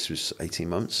youngest was 18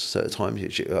 months at the time. I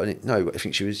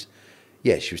think she was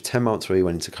 10 months when we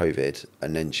went into COVID,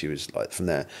 and then she was like from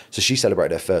there. So she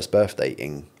celebrated her first birthday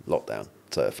in lockdown,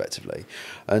 so effectively,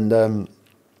 and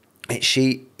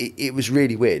it was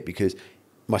really weird because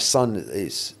my son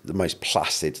is the most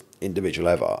placid individual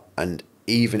ever, and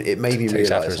even it made me realise.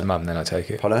 Takes after his mum, then I take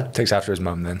it. Pardon? Takes after his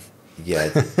mum, then. Yeah,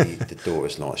 the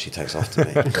daughter's not. She takes after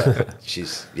me. But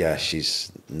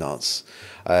she's nuts.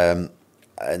 And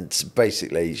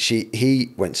basically,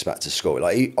 he went back to school.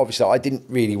 Like, obviously, I didn't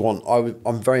really want.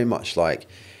 I'm very much like,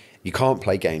 you can't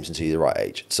play games until you're the right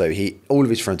age. So all of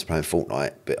his friends are playing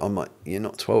Fortnite, but I'm like, you're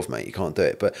not 12, mate. You can't do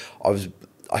it. But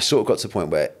I sort of got to the point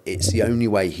where it's the only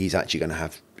way he's actually going to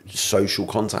have social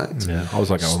contact. Yeah, I was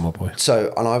like that with my boy.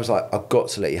 So, and I was like, I've got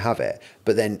to let you have it.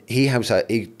 But then he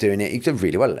doing it. He did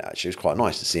really well at it, actually. It was quite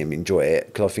nice to see him enjoy it,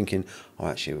 because I was thinking,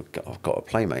 actually, I've got a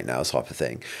playmate now, type of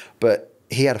thing. But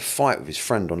he had a fight with his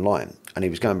friend online, and he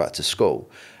was going back to school,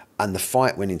 and the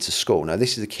fight went into school. Now,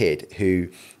 this is a kid who,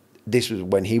 this was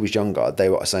when he was younger, they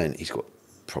were saying he's got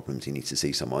problems, he needs to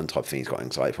see someone, type of thing. He's got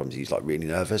anxiety problems, he's like really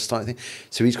nervous, type of thing.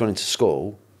 So he's gone into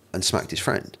school and smacked his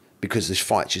friend, because this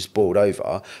fight just boiled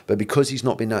over. But because he's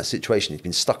not been in that situation, he's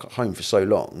been stuck at home for so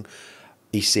long,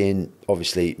 he's seeing,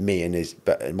 obviously, me and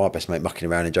my best mate mucking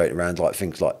around and joking around, like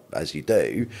things like as you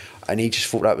do, and he just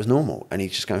thought that was normal, and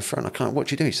he's just going through, and I can't, what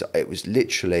do you do? So it was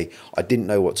literally, I didn't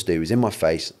know what to do. It was in my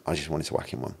face, I just wanted to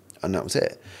whack him one, and that was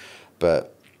it.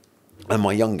 And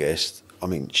my youngest, I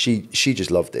mean, she just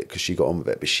loved it because she got on with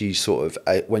it, but she sort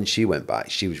of, when she went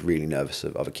back, she was really nervous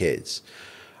of other kids.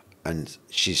 And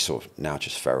she's sort of now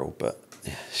just feral, but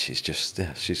yeah, she's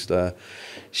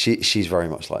very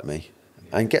much like me,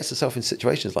 and gets herself in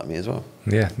situations like me as well.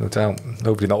 Yeah, no doubt.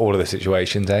 Hopefully not all of the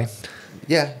situations, eh?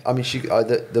 Yeah, I mean,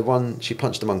 the one she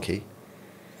punched a monkey.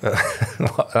 An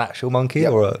actual monkey,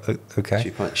 yep. Or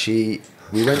okay?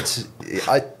 We went to.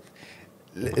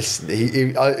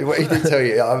 Listen, what he didn't tell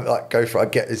you. I'm like, go for it. I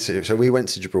get it. So we went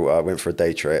to Gibraltar. I went for a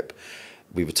day trip.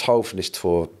 We were told from this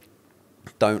tour,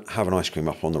 don't have an ice cream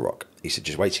up on the rock. He said,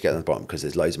 just wait to get on the bottom, because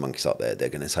there's loads of monkeys up there. They're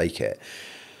going to take it.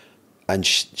 And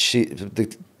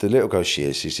the little girl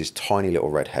she's this tiny little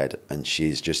redhead, and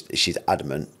she's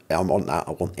adamant. I'm on that.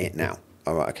 I want it now.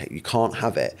 I'm like, okay, you can't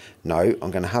have it. No,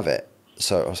 I'm going to have it.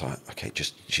 So I was like, okay,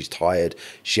 she's tired.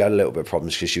 She had a little bit of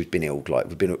problems because she'd been ill. Like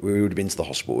we would have been to the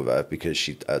hospital with her because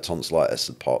her tonsillitis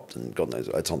had popped, and God knows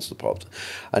her tonsils had popped.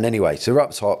 And anyway, so we're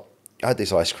up top. I had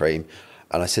this ice cream.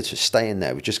 And I said to her, stay in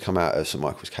there. We'd just come out of St.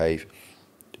 Michael's Cave.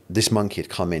 This monkey had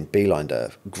come in, beelined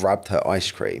her, grabbed her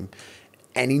ice cream.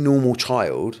 Any normal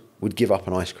child would give up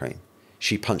an ice cream.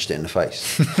 She punched it in the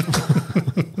face.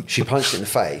 She punched it in the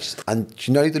face. And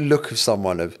you know the look of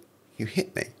someone of, you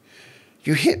hit me.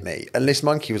 You hit me. And this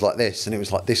monkey was like this, and it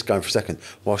was like this going for a second,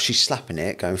 while she's slapping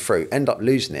it, going through, end up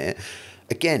losing it.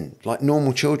 Again, like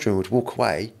normal children would walk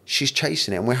away, she's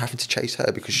chasing it, and we're having to chase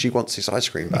her because she wants this ice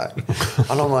cream back.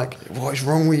 And I'm like, what is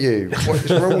wrong with you? What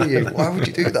is wrong with you? Why would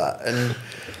you do that? And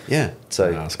yeah,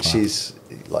 so she's,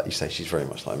 like you say, she's very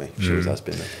much like me. She always has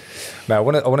been there. Now, I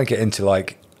want to get into,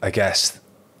 like, I guess,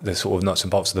 the sort of nuts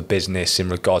and bolts of the business in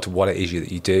regard to what it is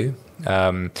that you do.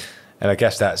 And I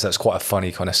guess that's quite a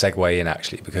funny kind of segue in,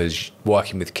 actually, because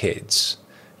working with kids,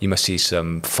 you must see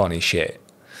some funny shit.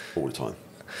 All the time.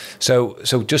 So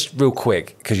just real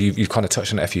quick, because you've kind of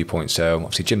touched on it a few points. So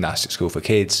obviously gymnastics school for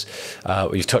kids.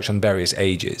 You've touched on various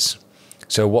ages.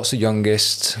 So what's the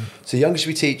youngest? So the youngest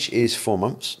we teach is 4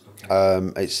 months.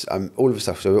 It's all of the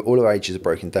stuff. So all our ages are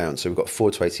broken down. So we've got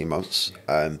 4 to 18 months.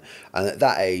 And at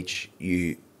that age,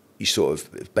 you sort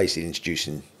of basically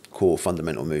introducing core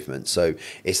fundamental movement. So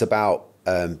it's about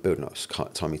building up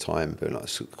tummy time, building up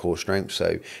core strength.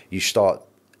 So you start.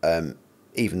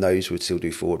 Even those would still do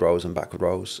forward rolls and backward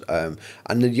rolls. And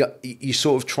then you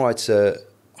sort of try to,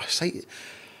 I'm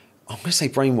going to say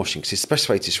brainwashing because it's the best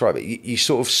way to describe it. You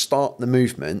sort of start the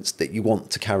movements that you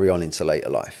want to carry on into later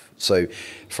life. So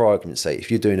for argument's sake,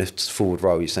 if you're doing a forward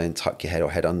roll, you're saying tuck your head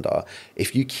or head under.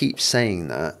 If you keep saying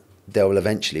that, they'll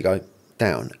eventually go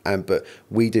down. But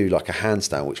we do like a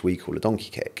handstand, which we call a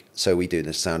donkey kick. So we do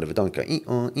the sound of a donkey going,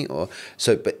 ee-aw, ee-aw.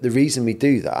 So, but the reason we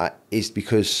do that is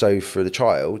because for the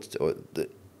child,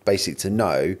 basically to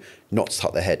know not to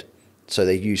tuck their head. So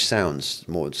they use sounds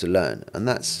more to learn. And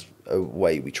that's a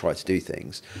way we try to do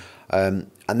things. And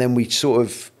then we sort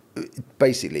of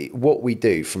basically what we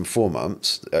do from 4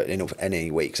 months in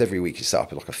any week, 'cause every week is set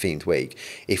up like a themed week.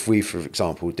 If we, for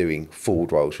example, doing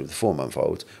forward rolls with the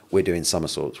 4-month-olds, we're doing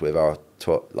somersaults with our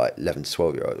 11 to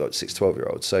 12-year-olds, like 6 to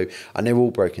 12-year-olds. So, and they're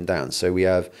all broken down. So we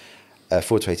have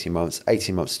 4 to 18 months,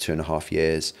 18 months to 2.5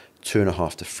 years,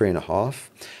 2.5 to 3.5.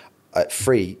 At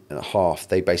 3.5,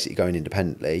 they basically go in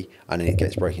independently, and then it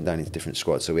gets broken down into different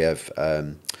squads. So we have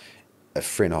a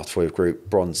 3.5 to 4 group,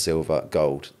 bronze, silver,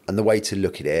 gold. And the way to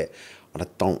look at it, and I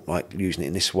don't like using it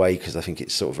in this way because I think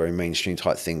it's sort of very mainstream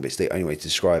type thing, but it's the only way to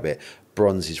describe it.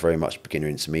 Bronze is very much beginner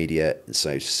intermediate, and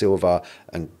so silver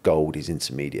and gold is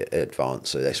intermediate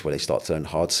advanced. So that's where they start to learn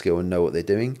hard skill and know what they're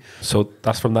doing. So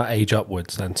that's from that age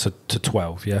upwards then to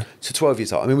 12, yeah? So 12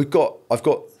 years old. I mean, I've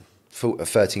got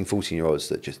 13, 14-year-olds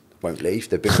that just won't leave.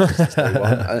 They've been with us since day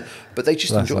one, but they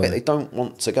just enjoy it. They don't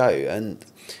want to go, and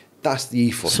that's the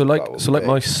ethos. So like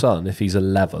my son, if he's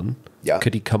 11,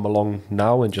 could he come along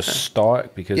now and just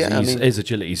start? Because his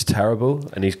agility is terrible,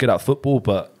 and he's good at football,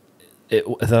 but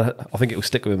I think it will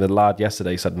stick with him. The lad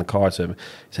yesterday said in the car to him,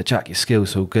 he said, "Jack, your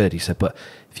skill's so good." He said, "But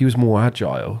if he was more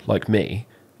agile like me,"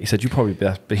 he said, "you'd probably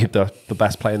be the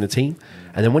best player in the team."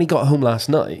 And then when he got home last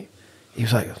night, he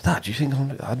was like, "Dad, do you think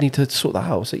I need to sort that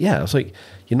out?" I was like, "Yeah." I was like,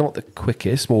 "You're not the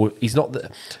quickest, he's not the."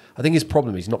 I think his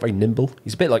problem is he's not very nimble.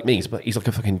 He's a bit like me, but he's like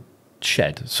a fucking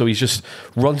shed. So he just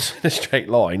runs in a straight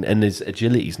line, and his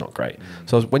agility's not great.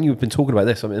 So when you've been talking about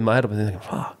this, I'm in my head, I've been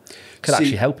thinking, could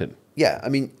actually help him. Yeah, I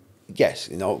mean, yes,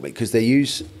 because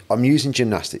I'm using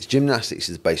gymnastics. Gymnastics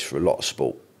is the base for a lot of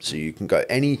sport. So you can go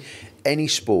any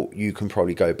sport, you can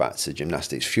probably go back to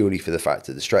gymnastics purely for the fact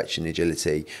that the stretching,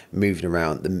 agility, moving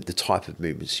around, the type of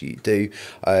movements you do.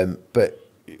 But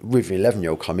with an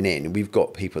 11-year-old coming in, we've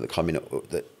got people that come in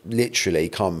that literally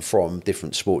come from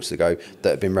different sports that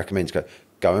have been recommended to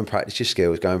go and practice your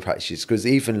skills, go and practice your skills.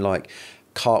 Even like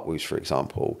cartwheels, for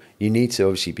example, you need to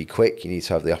obviously be quick, you need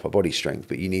to have the upper body strength,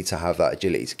 but you need to have that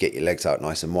agility to get your legs out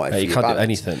nice and wide. Yeah, you can't do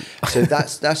anything. So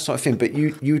that's the sort of thing, but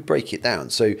you would break it down.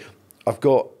 So I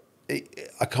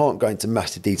can't go into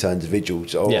massive detail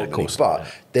individuals, of course, but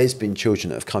there's been children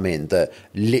that have come in that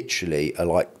literally are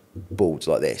like boards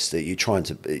like this that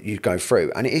you go through,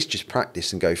 and it is just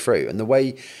practice and go through. And the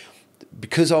way,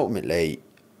 because ultimately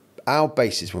our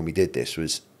basis when we did this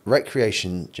was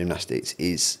recreation gymnastics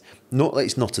is not that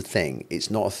it's not a thing. It's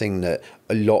not a thing that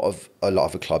a lot of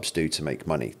the clubs do to make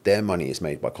money. Their money is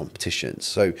made by competitions.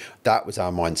 So that was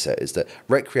our mindset, is that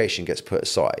recreation gets put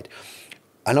aside.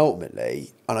 And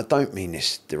ultimately, and I don't mean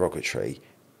this derogatory,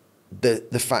 the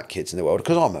fat kids in the world,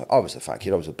 because I was a fat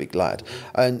kid, I was a big lad,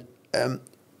 and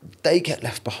they get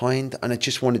left behind, and I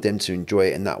just wanted them to enjoy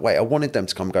it in that way. I wanted them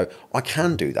to come and go, I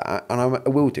can do that, and I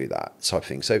will do that type of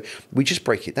thing. So we just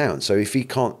break it down. So if we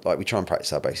can't, we try and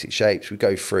practice our basic shapes, we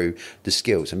go through the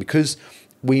skills, and because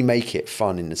we make it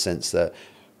fun in the sense that,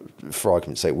 for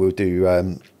argument's sake, we'll do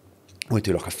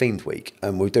like a themed week,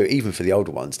 and we'll do it even for the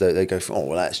older ones. They go, "Oh,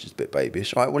 well, that's just a bit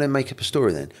babyish." All right, well, then make up a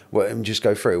story then. Well, and just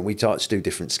go through, and we start to do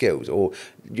different skills. Or,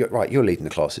 you're leading the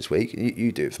class this week,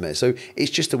 you do it from there. So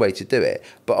it's just a way to do it.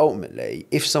 But ultimately,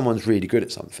 if someone's really good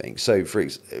at something, so for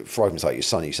argument's like your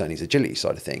son, you're saying his agility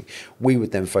side of thing, we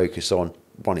would then focus on,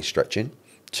 one is stretching,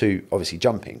 two, obviously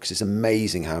jumping, because it's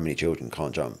amazing how many children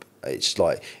can't jump. It's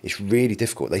really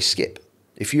difficult. They skip.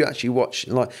 If you actually watch,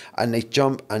 and they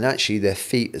jump, and actually their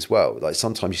feet as well. Like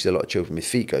sometimes you see a lot of children with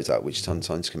feet goes out, which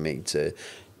sometimes can mean to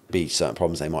be certain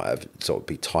problems. They might have sort of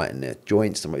be tight in their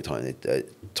joints, they might be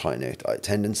tight in their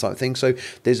tendons, type thing. So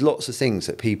there's lots of things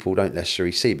that people don't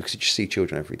necessarily see, because you just see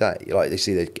children every day. Like they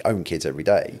see their own kids every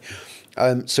day.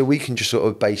 So we can just sort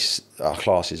of base our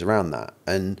classes around that.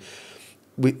 And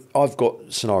I've got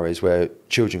scenarios where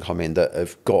children come in that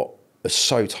are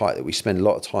so tight that we spend a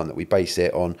lot of time that we base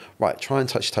it on, right, try and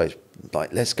touch toes,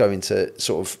 like let's go into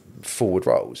sort of forward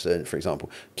rolls, and for example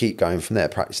keep going from there,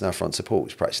 practicing our front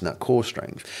supports, practicing that core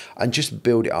strength, and just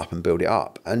build it up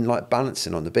and like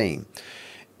balancing on the beam.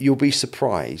 You'll be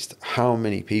surprised how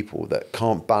many people that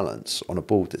can't balance on a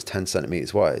board that's 10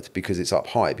 centimeters wide because it's up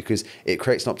high, because it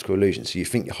creates an optical illusion. So you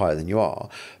think you're higher than you are,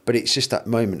 but it's just that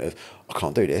moment of, I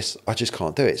can't do this, I just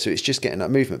can't do it. So it's just getting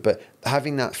that movement. But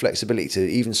having that flexibility to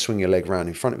even swing your leg around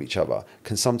in front of each other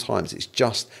can sometimes, it's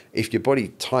just, if your body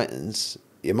tightens,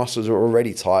 your muscles are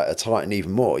already tight, are tighten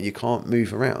even more, you can't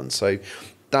move around. So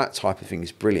that type of thing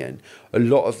is brilliant. A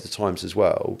lot of the times as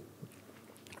well,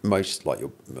 most, like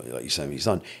you're saying with your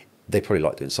son, they probably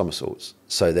like doing somersaults.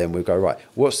 So then we'll go, right,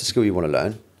 what's the skill you want to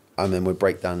learn? And then we'll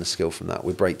break down the skill from that.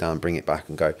 We break down, bring it back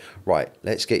and go, right,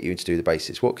 let's get you to do the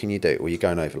basics. What can you do? Well, you're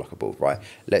going over like a ball, right?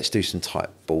 Let's do some tight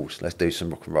balls. Let's do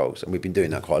some rock and rolls. And we've been doing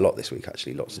that quite a lot this week,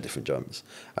 actually, lots of different jumps.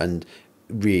 And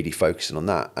really focusing on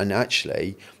that. And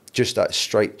actually, just that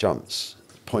straight jumps,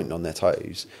 pointing on their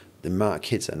toes, the amount of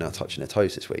kids that are now touching their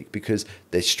toes this week because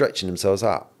they're stretching themselves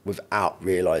out without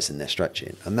realising they're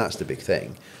stretching. And that's the big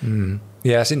thing.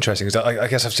 Yeah, it's interesting because I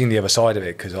guess I've seen the other side of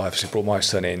it because I obviously brought my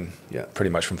son in pretty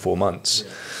much from 4 months.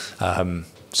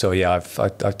 So yeah,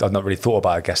 I've not really thought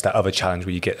about, I guess, that other challenge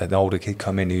where you get an older kid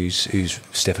come in who's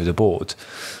stiff as a board.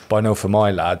 But I know for my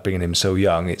lad, bringing him so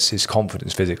young, it's his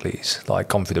confidence physically. He's like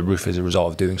gone through the roof as a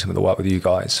result of doing some of the work with you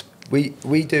guys.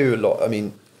 We do a lot. I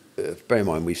mean, bear in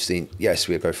mind, we've seen, yes,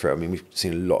 we go through it. I mean, we've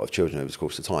seen a lot of children over the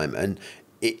course of time, and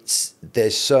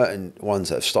there's certain ones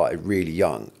that have started really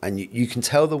young, and you can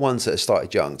tell the ones that have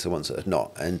started young to the ones that have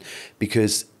not, and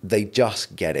because they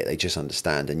just get it, they just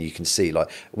understand, and you can see, like,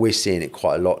 we're seeing it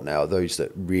quite a lot now, those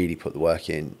that really put the work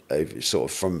in over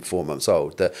sort of from 4 months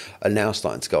old that are now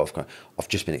starting to go off, I've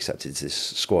just been accepted to this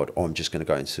squad, or I'm just going to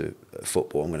go into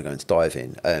football, I'm going to go into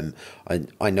diving.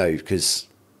 I know because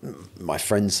my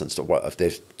friends and stuff, well,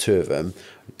 there's 2 of them,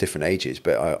 different ages,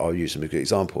 but I'll use them as a good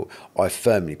example. I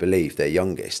firmly believe their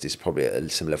youngest is probably at a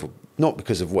similar level, not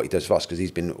because of what he does for us, because he's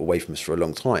been away from us for a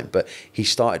long time, but he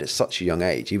started at such a young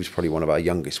age. He was probably one of our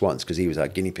youngest ones because he was our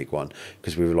guinea pig one,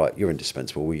 because we were like, you're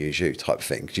indispensable, we'll use you type of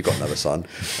thing, because you've got another son.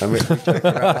 And we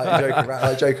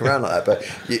joke around like that, but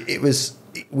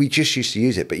we just used to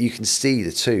use it, but you can see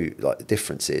the two, like, the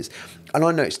differences. And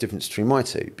I noticed the difference between my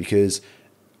two, because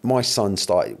my son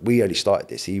we only started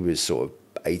this, he was sort of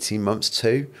 18 months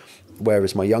too,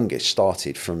 whereas my youngest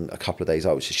started from a couple of days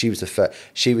old. So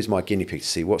she was my guinea pig to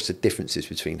see what's the differences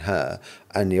between her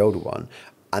and the older one.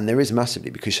 And there is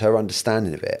massively, because her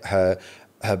understanding of it, her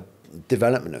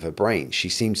development of her brain, she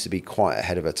seems to be quite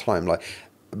ahead of her time. Like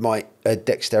her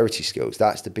dexterity skills,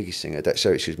 that's the biggest thing. Her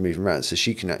dexterity skills, moving around, so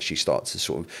she can actually start to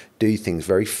sort of do things,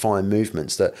 very fine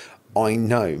movements that I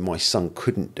know my son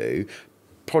couldn't do,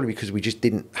 probably because we just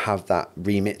didn't have that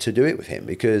remit to do it with him,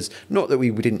 because not that we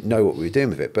didn't know what we were doing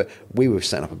with it, but we were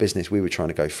setting up a business, we were trying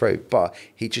to go through, but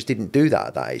he just didn't do that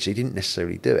at that age. He didn't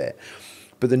necessarily do it.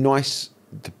 But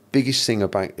the biggest thing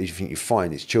about, I think you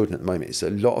find is children at the moment is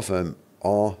that a lot of them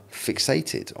are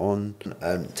fixated on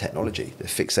technology. They're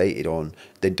fixated on,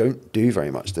 they don't do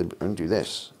very much, they don't do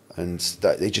this, and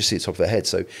that they just see the top of their head.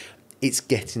 So it's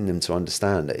getting them to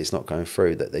understand that it's not going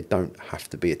through, that they don't have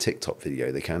to be a TikTok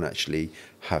video. They can actually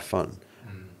have fun.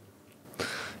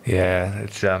 Yeah,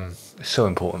 it's so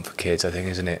important for kids, I think,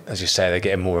 isn't it? As you say, they're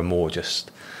getting more and more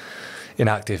just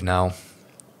inactive now.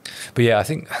 But yeah, I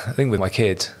think with my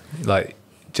kid, like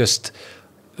you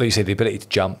say, the ability to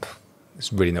jump,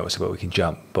 it's really noticeable. We can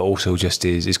jump, but also just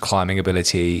his climbing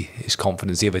ability, his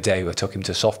confidence. The other day, I took him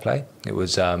to soft play. It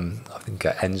was, I think,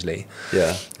 at Hensley.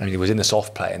 Yeah. And he was in the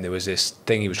soft play, and there was this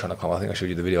thing he was trying to climb. I think I showed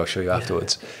you the video. I'll show you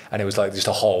afterwards. And it was like just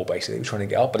a hole, basically. He was trying to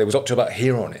get up, but it was up to about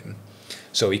here on him,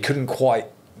 so he couldn't quite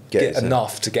get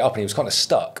enough to get up, and he was kind of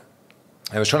stuck.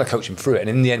 And I was trying to coach him through it,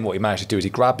 and in the end, what he managed to do is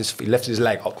he lifted his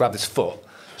leg up, grabbed his foot,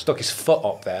 stuck his foot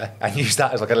up there, and used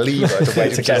that as like a lever to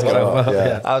weight himself up.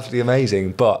 Yeah. Absolutely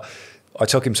amazing, but I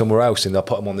took him somewhere else and I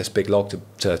put him on this big log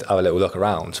to have a little look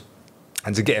around.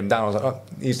 And to get him down, I was like, oh,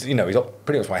 he's up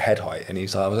pretty much my head height. And I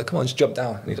was like, come on, just jump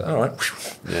down. And he's like, all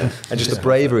right. Yeah. And just the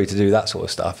bravery to do that sort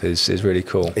of stuff is really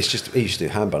cool. It's just, he used to do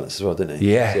hand balance as well, didn't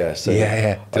he? Yeah. Yeah. So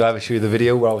Did I ever show you the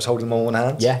video where I was holding him on one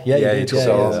hand? Yeah, you did.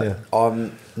 So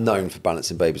I'm known for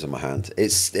balancing babies on my hand.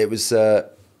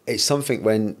 It's something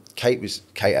when Kate's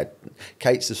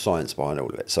the science behind all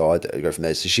of it. So I go from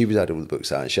there. So she had all the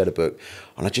books out, and she had a book,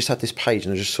 and I just had this page,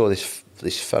 and I just saw this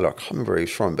fella. I can't remember where he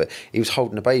was from, but he was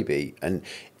holding a baby, and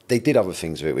they did other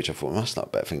things with it, which I thought, well, that's not a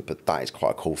better thing, but that is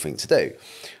quite a cool thing to do.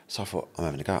 So I thought, I'm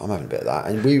having a go. I'm having a bit of that,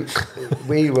 and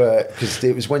we were, because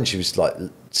it was when she was like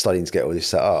studying to get all this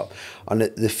set up, and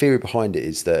the theory behind it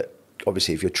is that,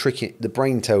 obviously, if you're tricking, the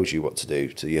brain tells you what to do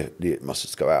to your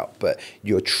muscles to go out, but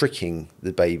you're tricking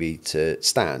the baby to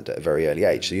stand at a very early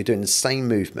age. So you're doing the same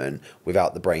movement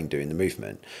without the brain doing the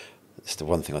movement. That's the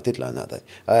one thing I did learn that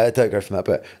day. Don't go from that.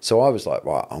 But so I was like,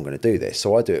 right, I'm going to do this.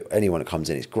 So I do it. Anyone that comes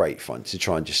in, it's great fun to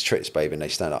try and just trick this baby, and they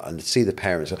stand up and see the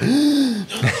parents drop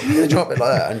it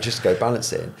like that and just go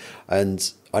balancing.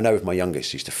 And I know with my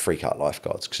youngest, used to freak out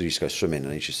lifeguards because he used to go swimming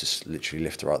and he used to literally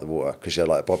lift her out of the water because she'd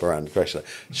like bob around, like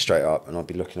straight up, and I'd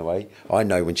be looking away. I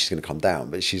know when she's going to come down,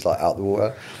 but she's like out the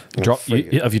water.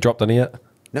 Have you dropped any yet?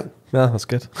 No. No, that's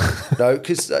good. No,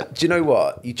 because do you know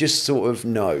what? You just sort of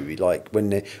know, like when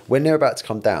they're about to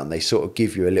come down, they sort of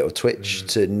give you a little twitch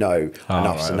to know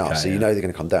enough's enough. So you know they're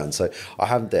going to come down. So I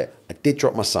haven't there. I did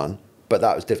drop my son, but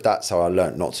that's how I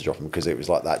learned not to drop him, because it was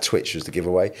like that twitch was the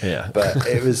giveaway. Yeah. But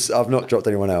I've not dropped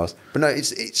anyone else. But no,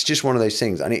 it's just one of those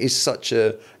things, and it is such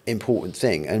a important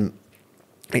thing. And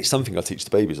it's something I teach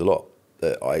the babies a lot.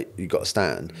 That you got to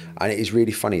stand, and it is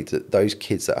really funny that those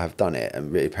kids that have done it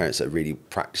and really parents that really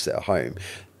practice it at home,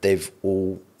 they've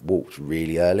all walked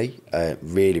really early,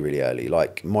 really early.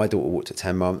 Like my daughter walked at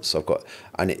 10 months.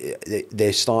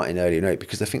 They're starting early,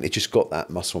 because I think they just got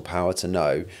that muscle power to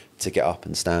know to get up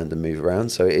and stand and move around.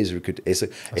 So it is it's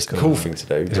a cool thing to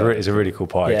do. It's a really cool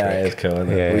party trick. It's cool. Isn't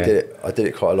it? Yeah. I did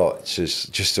it quite a lot,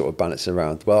 just sort of balancing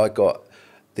around. Well,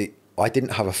 I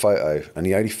didn't have a photo, and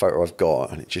the only photo I've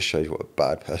got, and it just shows what a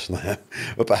bad person I am,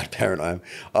 a bad parent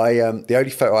I am. The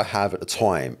only photo I have at the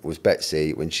time was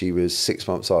Betsy when she was 6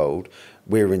 months old.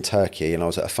 We were in Turkey, and I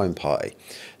was at a foam party.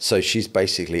 So she's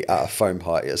basically at a foam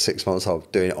party at 6 months old,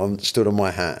 stood on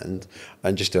my hand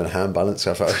and just doing a hand balance.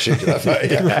 So I thought I should do that photo.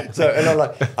 Yeah. So I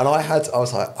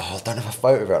was like, oh, I don't have a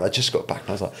photo of her, and I just got back, and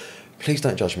I was like, please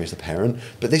don't judge me as a parent,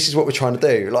 but this is what we're trying to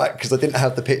do. Like, because I didn't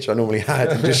have the picture I normally had,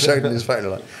 and just showed him this photo.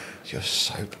 Like,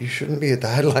 you shouldn't be a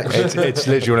dad. Like, it's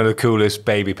literally one of the coolest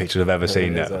baby pictures I've ever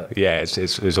seen. Yeah,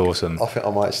 it's awesome. I think I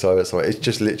might style it. It's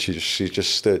just literally she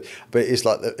just stood, but it's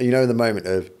like the moment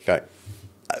of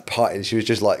party. She was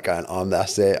just like going,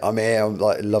 that's it. I'm here. I'm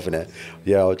like loving it.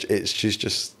 Yeah, it was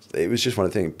just one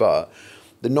of the things. But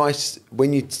the nice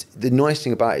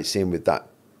thing about it, seeing with that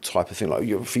type of thing, like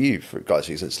for guys,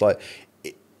 it's like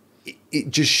it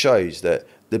just shows that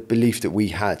the belief that we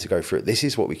had to go through it, this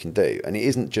is what we can do. And it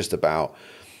isn't just about,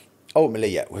 ultimately,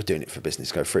 yeah, we're doing it for business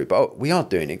to go through, but we are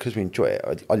doing it because we enjoy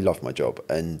it. I love my job,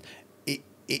 and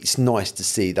it's nice to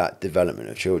see that development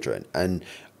of children. And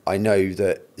I know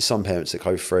that some parents that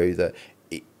go through that,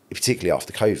 particularly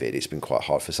after COVID, it's been quite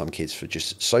hard for some kids for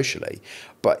just socially,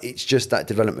 but it's just that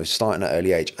development of starting at an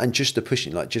early age and just the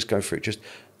pushing, like just go through it, just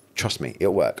trust me,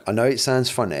 it'll work. I know it sounds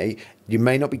funny. You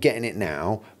may not be getting it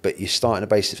now, but you're starting a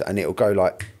basis and it'll go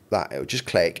like that. It'll just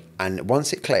click. And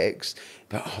once it clicks,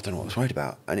 but I don't know what I was worried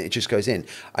about. And it just goes in.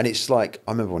 And it's like,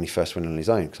 I remember when he first went on his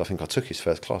own, because I think I took his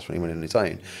first class when he went on his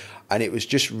own. And it was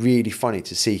just really funny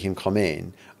to see him come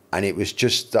in. And it was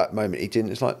just that moment.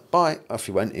 It's like, bye, off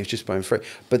he went. He was just going through.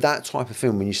 But that type of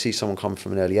film, when you see someone come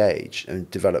from an early age and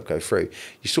go through,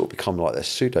 you sort of become like their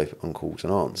pseudo uncles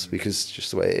and aunts, because it's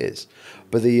just the way it is.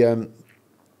 But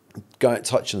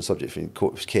touching on the subject for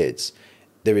corporate kids,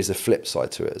 there is a flip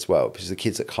side to it as well, because the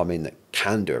kids that come in that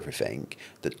can do everything,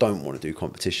 that don't want to do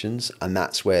competitions, and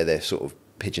that's where they're sort of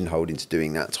pigeonholed into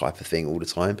doing that type of thing all the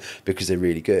time because they're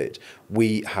really good.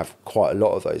 We have quite a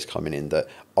lot of those coming in that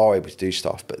are able to do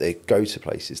stuff, but they go to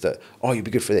places that, you'd be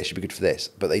good for this, you'd be good for this,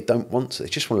 but they don't want to. They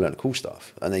just want to learn the cool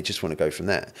stuff, and they just want to go from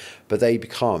there. But they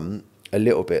become a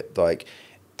little bit like,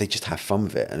 they just have fun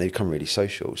with it, and they become really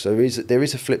social. So there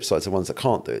is a flip side to the ones that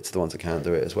can't do it, to the ones that can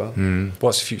do it as well.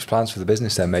 What's the future plans for the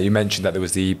business then, mate? You mentioned that there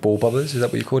was the Ball Bubbas. Is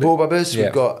that what you called it? Ball Bubbas.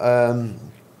 Yeah.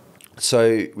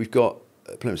 We've got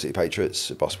Plymouth City Patriots,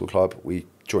 a basketball club. We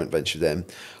joint venture them,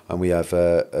 and we have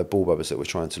a Ball Bubbas that we're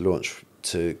trying to launch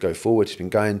to go forward. It's been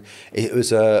going. It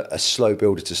was a slow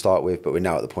builder to start with, but we're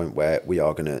now at the point where we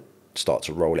are going to start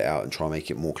to roll it out and try and make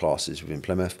it more classes within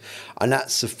Plymouth, and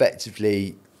that's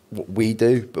effectively what we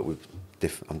do, but with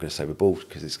I'm going to say with balls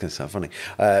because it's going to sound funny.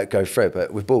 Go through it,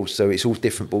 but with balls. So it's all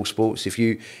different ball sports.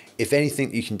 If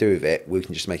anything you can do with it, we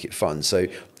can just make it fun. So,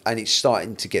 and it's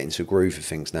starting to get into a groove of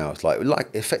things now. It's like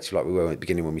effectively like we were at the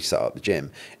beginning when we set up the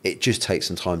gym. It just takes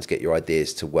some time to get your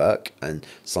ideas to work, and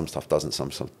some stuff doesn't,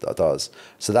 some stuff does.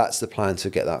 So that's the plan, to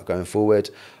get that going forward.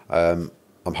 I'm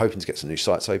hoping to get some new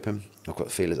sites open. I've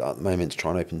got feelers at the moment to try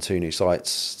and open 2 new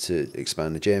sites to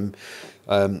expand the gym,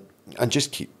 and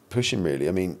just keep pushing, really.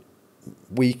 I mean,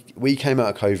 we came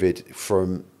out of COVID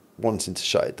from wanting to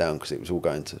shut it down because it was all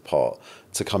going to pot,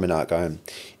 to coming out going,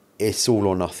 it's all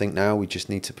or nothing now. We just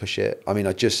need to push it. I mean,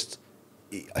 I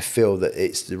feel that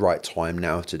it's the right time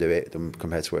now to do it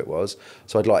compared to where it was.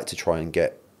 So I'd like to try and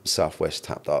get Southwest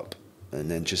tapped up, and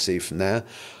then just see from there,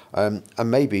 and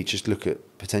maybe just look at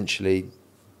potentially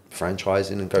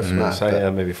franchising and go from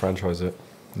that. Maybe franchise it.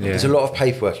 Yeah. There's a lot of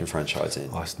paperwork in franchising.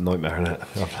 Oh, it's a nightmare, isn't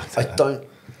it?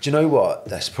 Do you know what?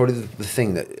 That's probably the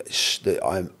thing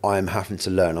that I'm having to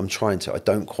learn. I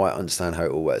don't quite understand how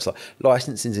it all works. Like,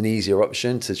 licensing is an easier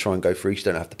option to try and go through. You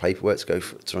don't have the paperwork to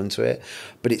go into it,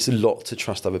 but it's a lot to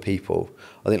trust other people.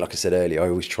 I think, like I said earlier, I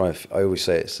always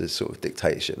say it's a sort of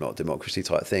dictatorship, not a democracy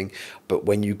type thing. But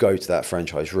when you go to that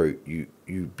franchise route, you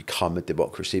become a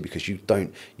democracy, because you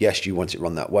don't. Yes, you want it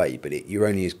run that way, but you're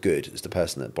only as good as the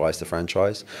person that buys the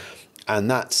franchise.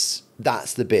 And that's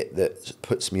the bit that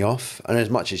puts me off. And as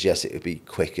much as, yes, it would be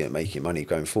quick at making money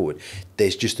going forward,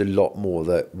 there's just a lot more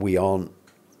that we aren't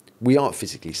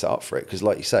physically set up for it. Because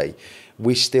like you say,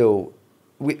 we're still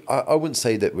I wouldn't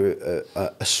say that we're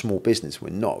a small business. We're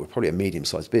not. We're probably a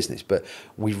medium-sized business, but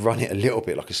we run it a little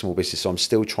bit like a small business. So I'm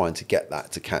still trying to get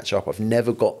that to catch up. I've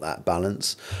never got that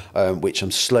balance, which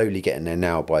I'm slowly getting there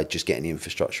now by just getting the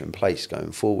infrastructure in place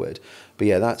going forward. But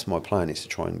yeah, that's my plan, is to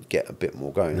try and get a bit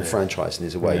more going. And franchising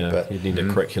is a way. Yeah, but you'd need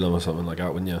a curriculum or something like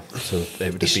that, wouldn't you? So they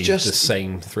would be just the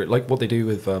same through, like what they do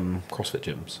with CrossFit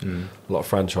gyms. A lot of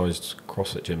franchised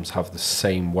CrossFit gyms have the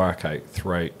same workout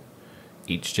throughout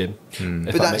each gym.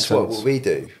 But that's what we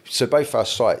do. So both our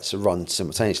sites are run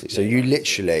simultaneously. So you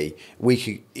literally,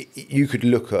 you could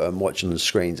look at them watching on the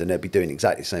screens and they'd be doing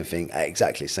exactly the same thing at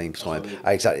exactly the same time,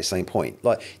 at exactly the same point.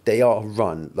 Like, they are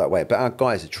run that way. But our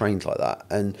guys are trained like that.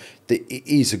 And it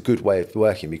is a good way of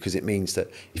working, because it means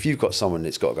that if you've got someone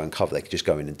that's got to go and cover, they can just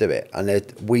go in and do it.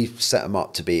 And we've set them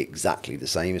up to be exactly the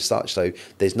same as such. So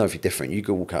there's nothing different. You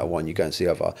go walk out of one, you go and see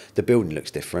the other. The building looks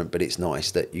different, but it's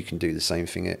nice that you can do the same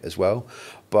thing as well.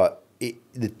 But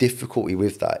the difficulty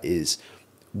with that is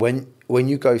when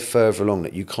you go further along,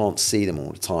 that you can't see them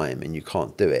all the time and you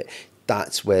can't do it,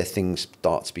 that's where things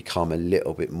start to become a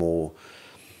little bit more,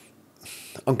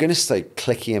 I'm going to say,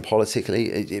 clicky and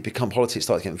politically. Politics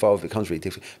starts to get involved. It becomes really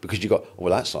difficult, because you got,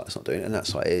 well, that site's not doing it and that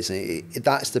site is. And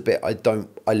that's the bit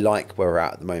I like where we're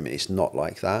at the moment. It's not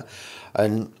like that.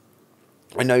 And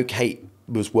I know Kate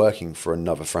was working for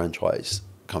another franchise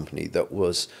company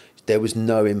there was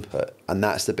no input, and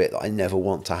that's the bit that I never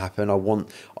want to happen.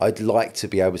 I'd like to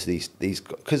be able to these,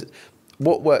 because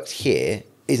what works here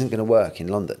isn't going to work in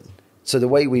London. So the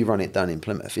way we run it down in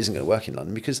Plymouth isn't going to work in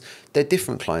London, because they're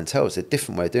different clienteles, they're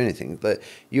different way of doing anything. That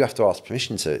you have to ask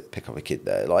permission to pick up a kid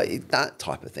there, like that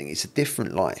type of thing. It's a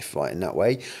different life, like, in that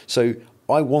way. So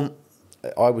I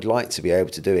would like to be able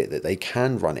to do it, that they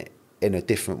can run it in a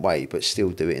different way, but still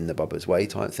do it in the Bubbas way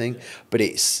type thing. But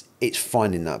it's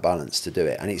finding that balance to do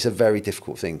it. And it's a very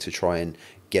difficult thing to try and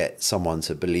get someone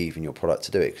to believe in your product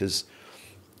to do it, because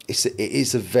it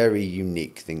is a very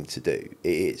unique thing to do. It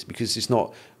is, because it's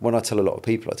not, when I tell a lot of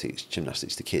people I teach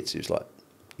gymnastics to kids, it's like,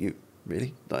 you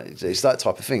really? Like, it's that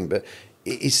type of thing. But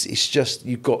it's just,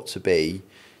 you've got to be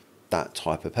that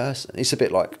type of person. It's a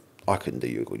bit like, I couldn't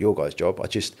do your guys' job.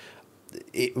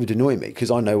 It would annoy me,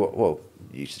 because I know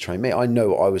you used to train me. I know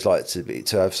what I was like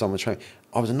to have someone train.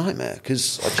 I was a nightmare,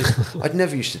 because I'd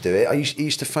never used to do it. He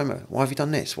used to phone me, why have you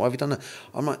done this? Why have you done that?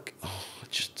 I'm like, I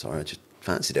just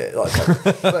fancied it.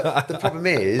 But the problem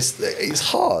is that it's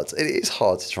hard. It is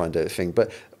hard to try and do a thing.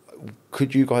 But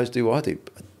could you guys do what I do?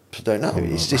 I don't know.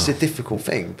 It's just a difficult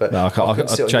thing. But no,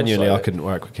 I couldn't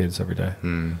work with kids every day.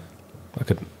 I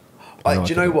couldn't. Do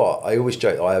you know what? I always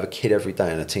joke, I have a kid every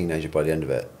day and a teenager by the end of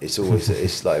it. It's always,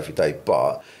 it's like every day,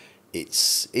 but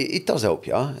it does help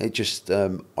you. It just,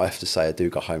 I have to say, I do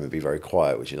go home and be very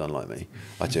quiet, which is unlike me.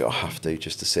 I have to,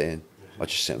 just to sit in. I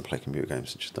just sit and play computer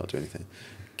games and just not do anything.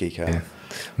 Geek out. Yeah.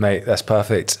 Mate, that's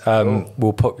perfect. Cool.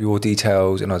 We'll put your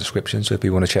details in our description, so if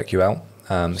you want to check you out,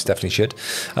 definitely should.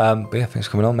 But yeah, thanks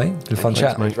for coming on, mate. It's been a fun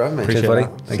chat. Mate. Thanks for having me. Appreciate it,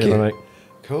 buddy. Thank you. Mate.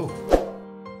 Cool.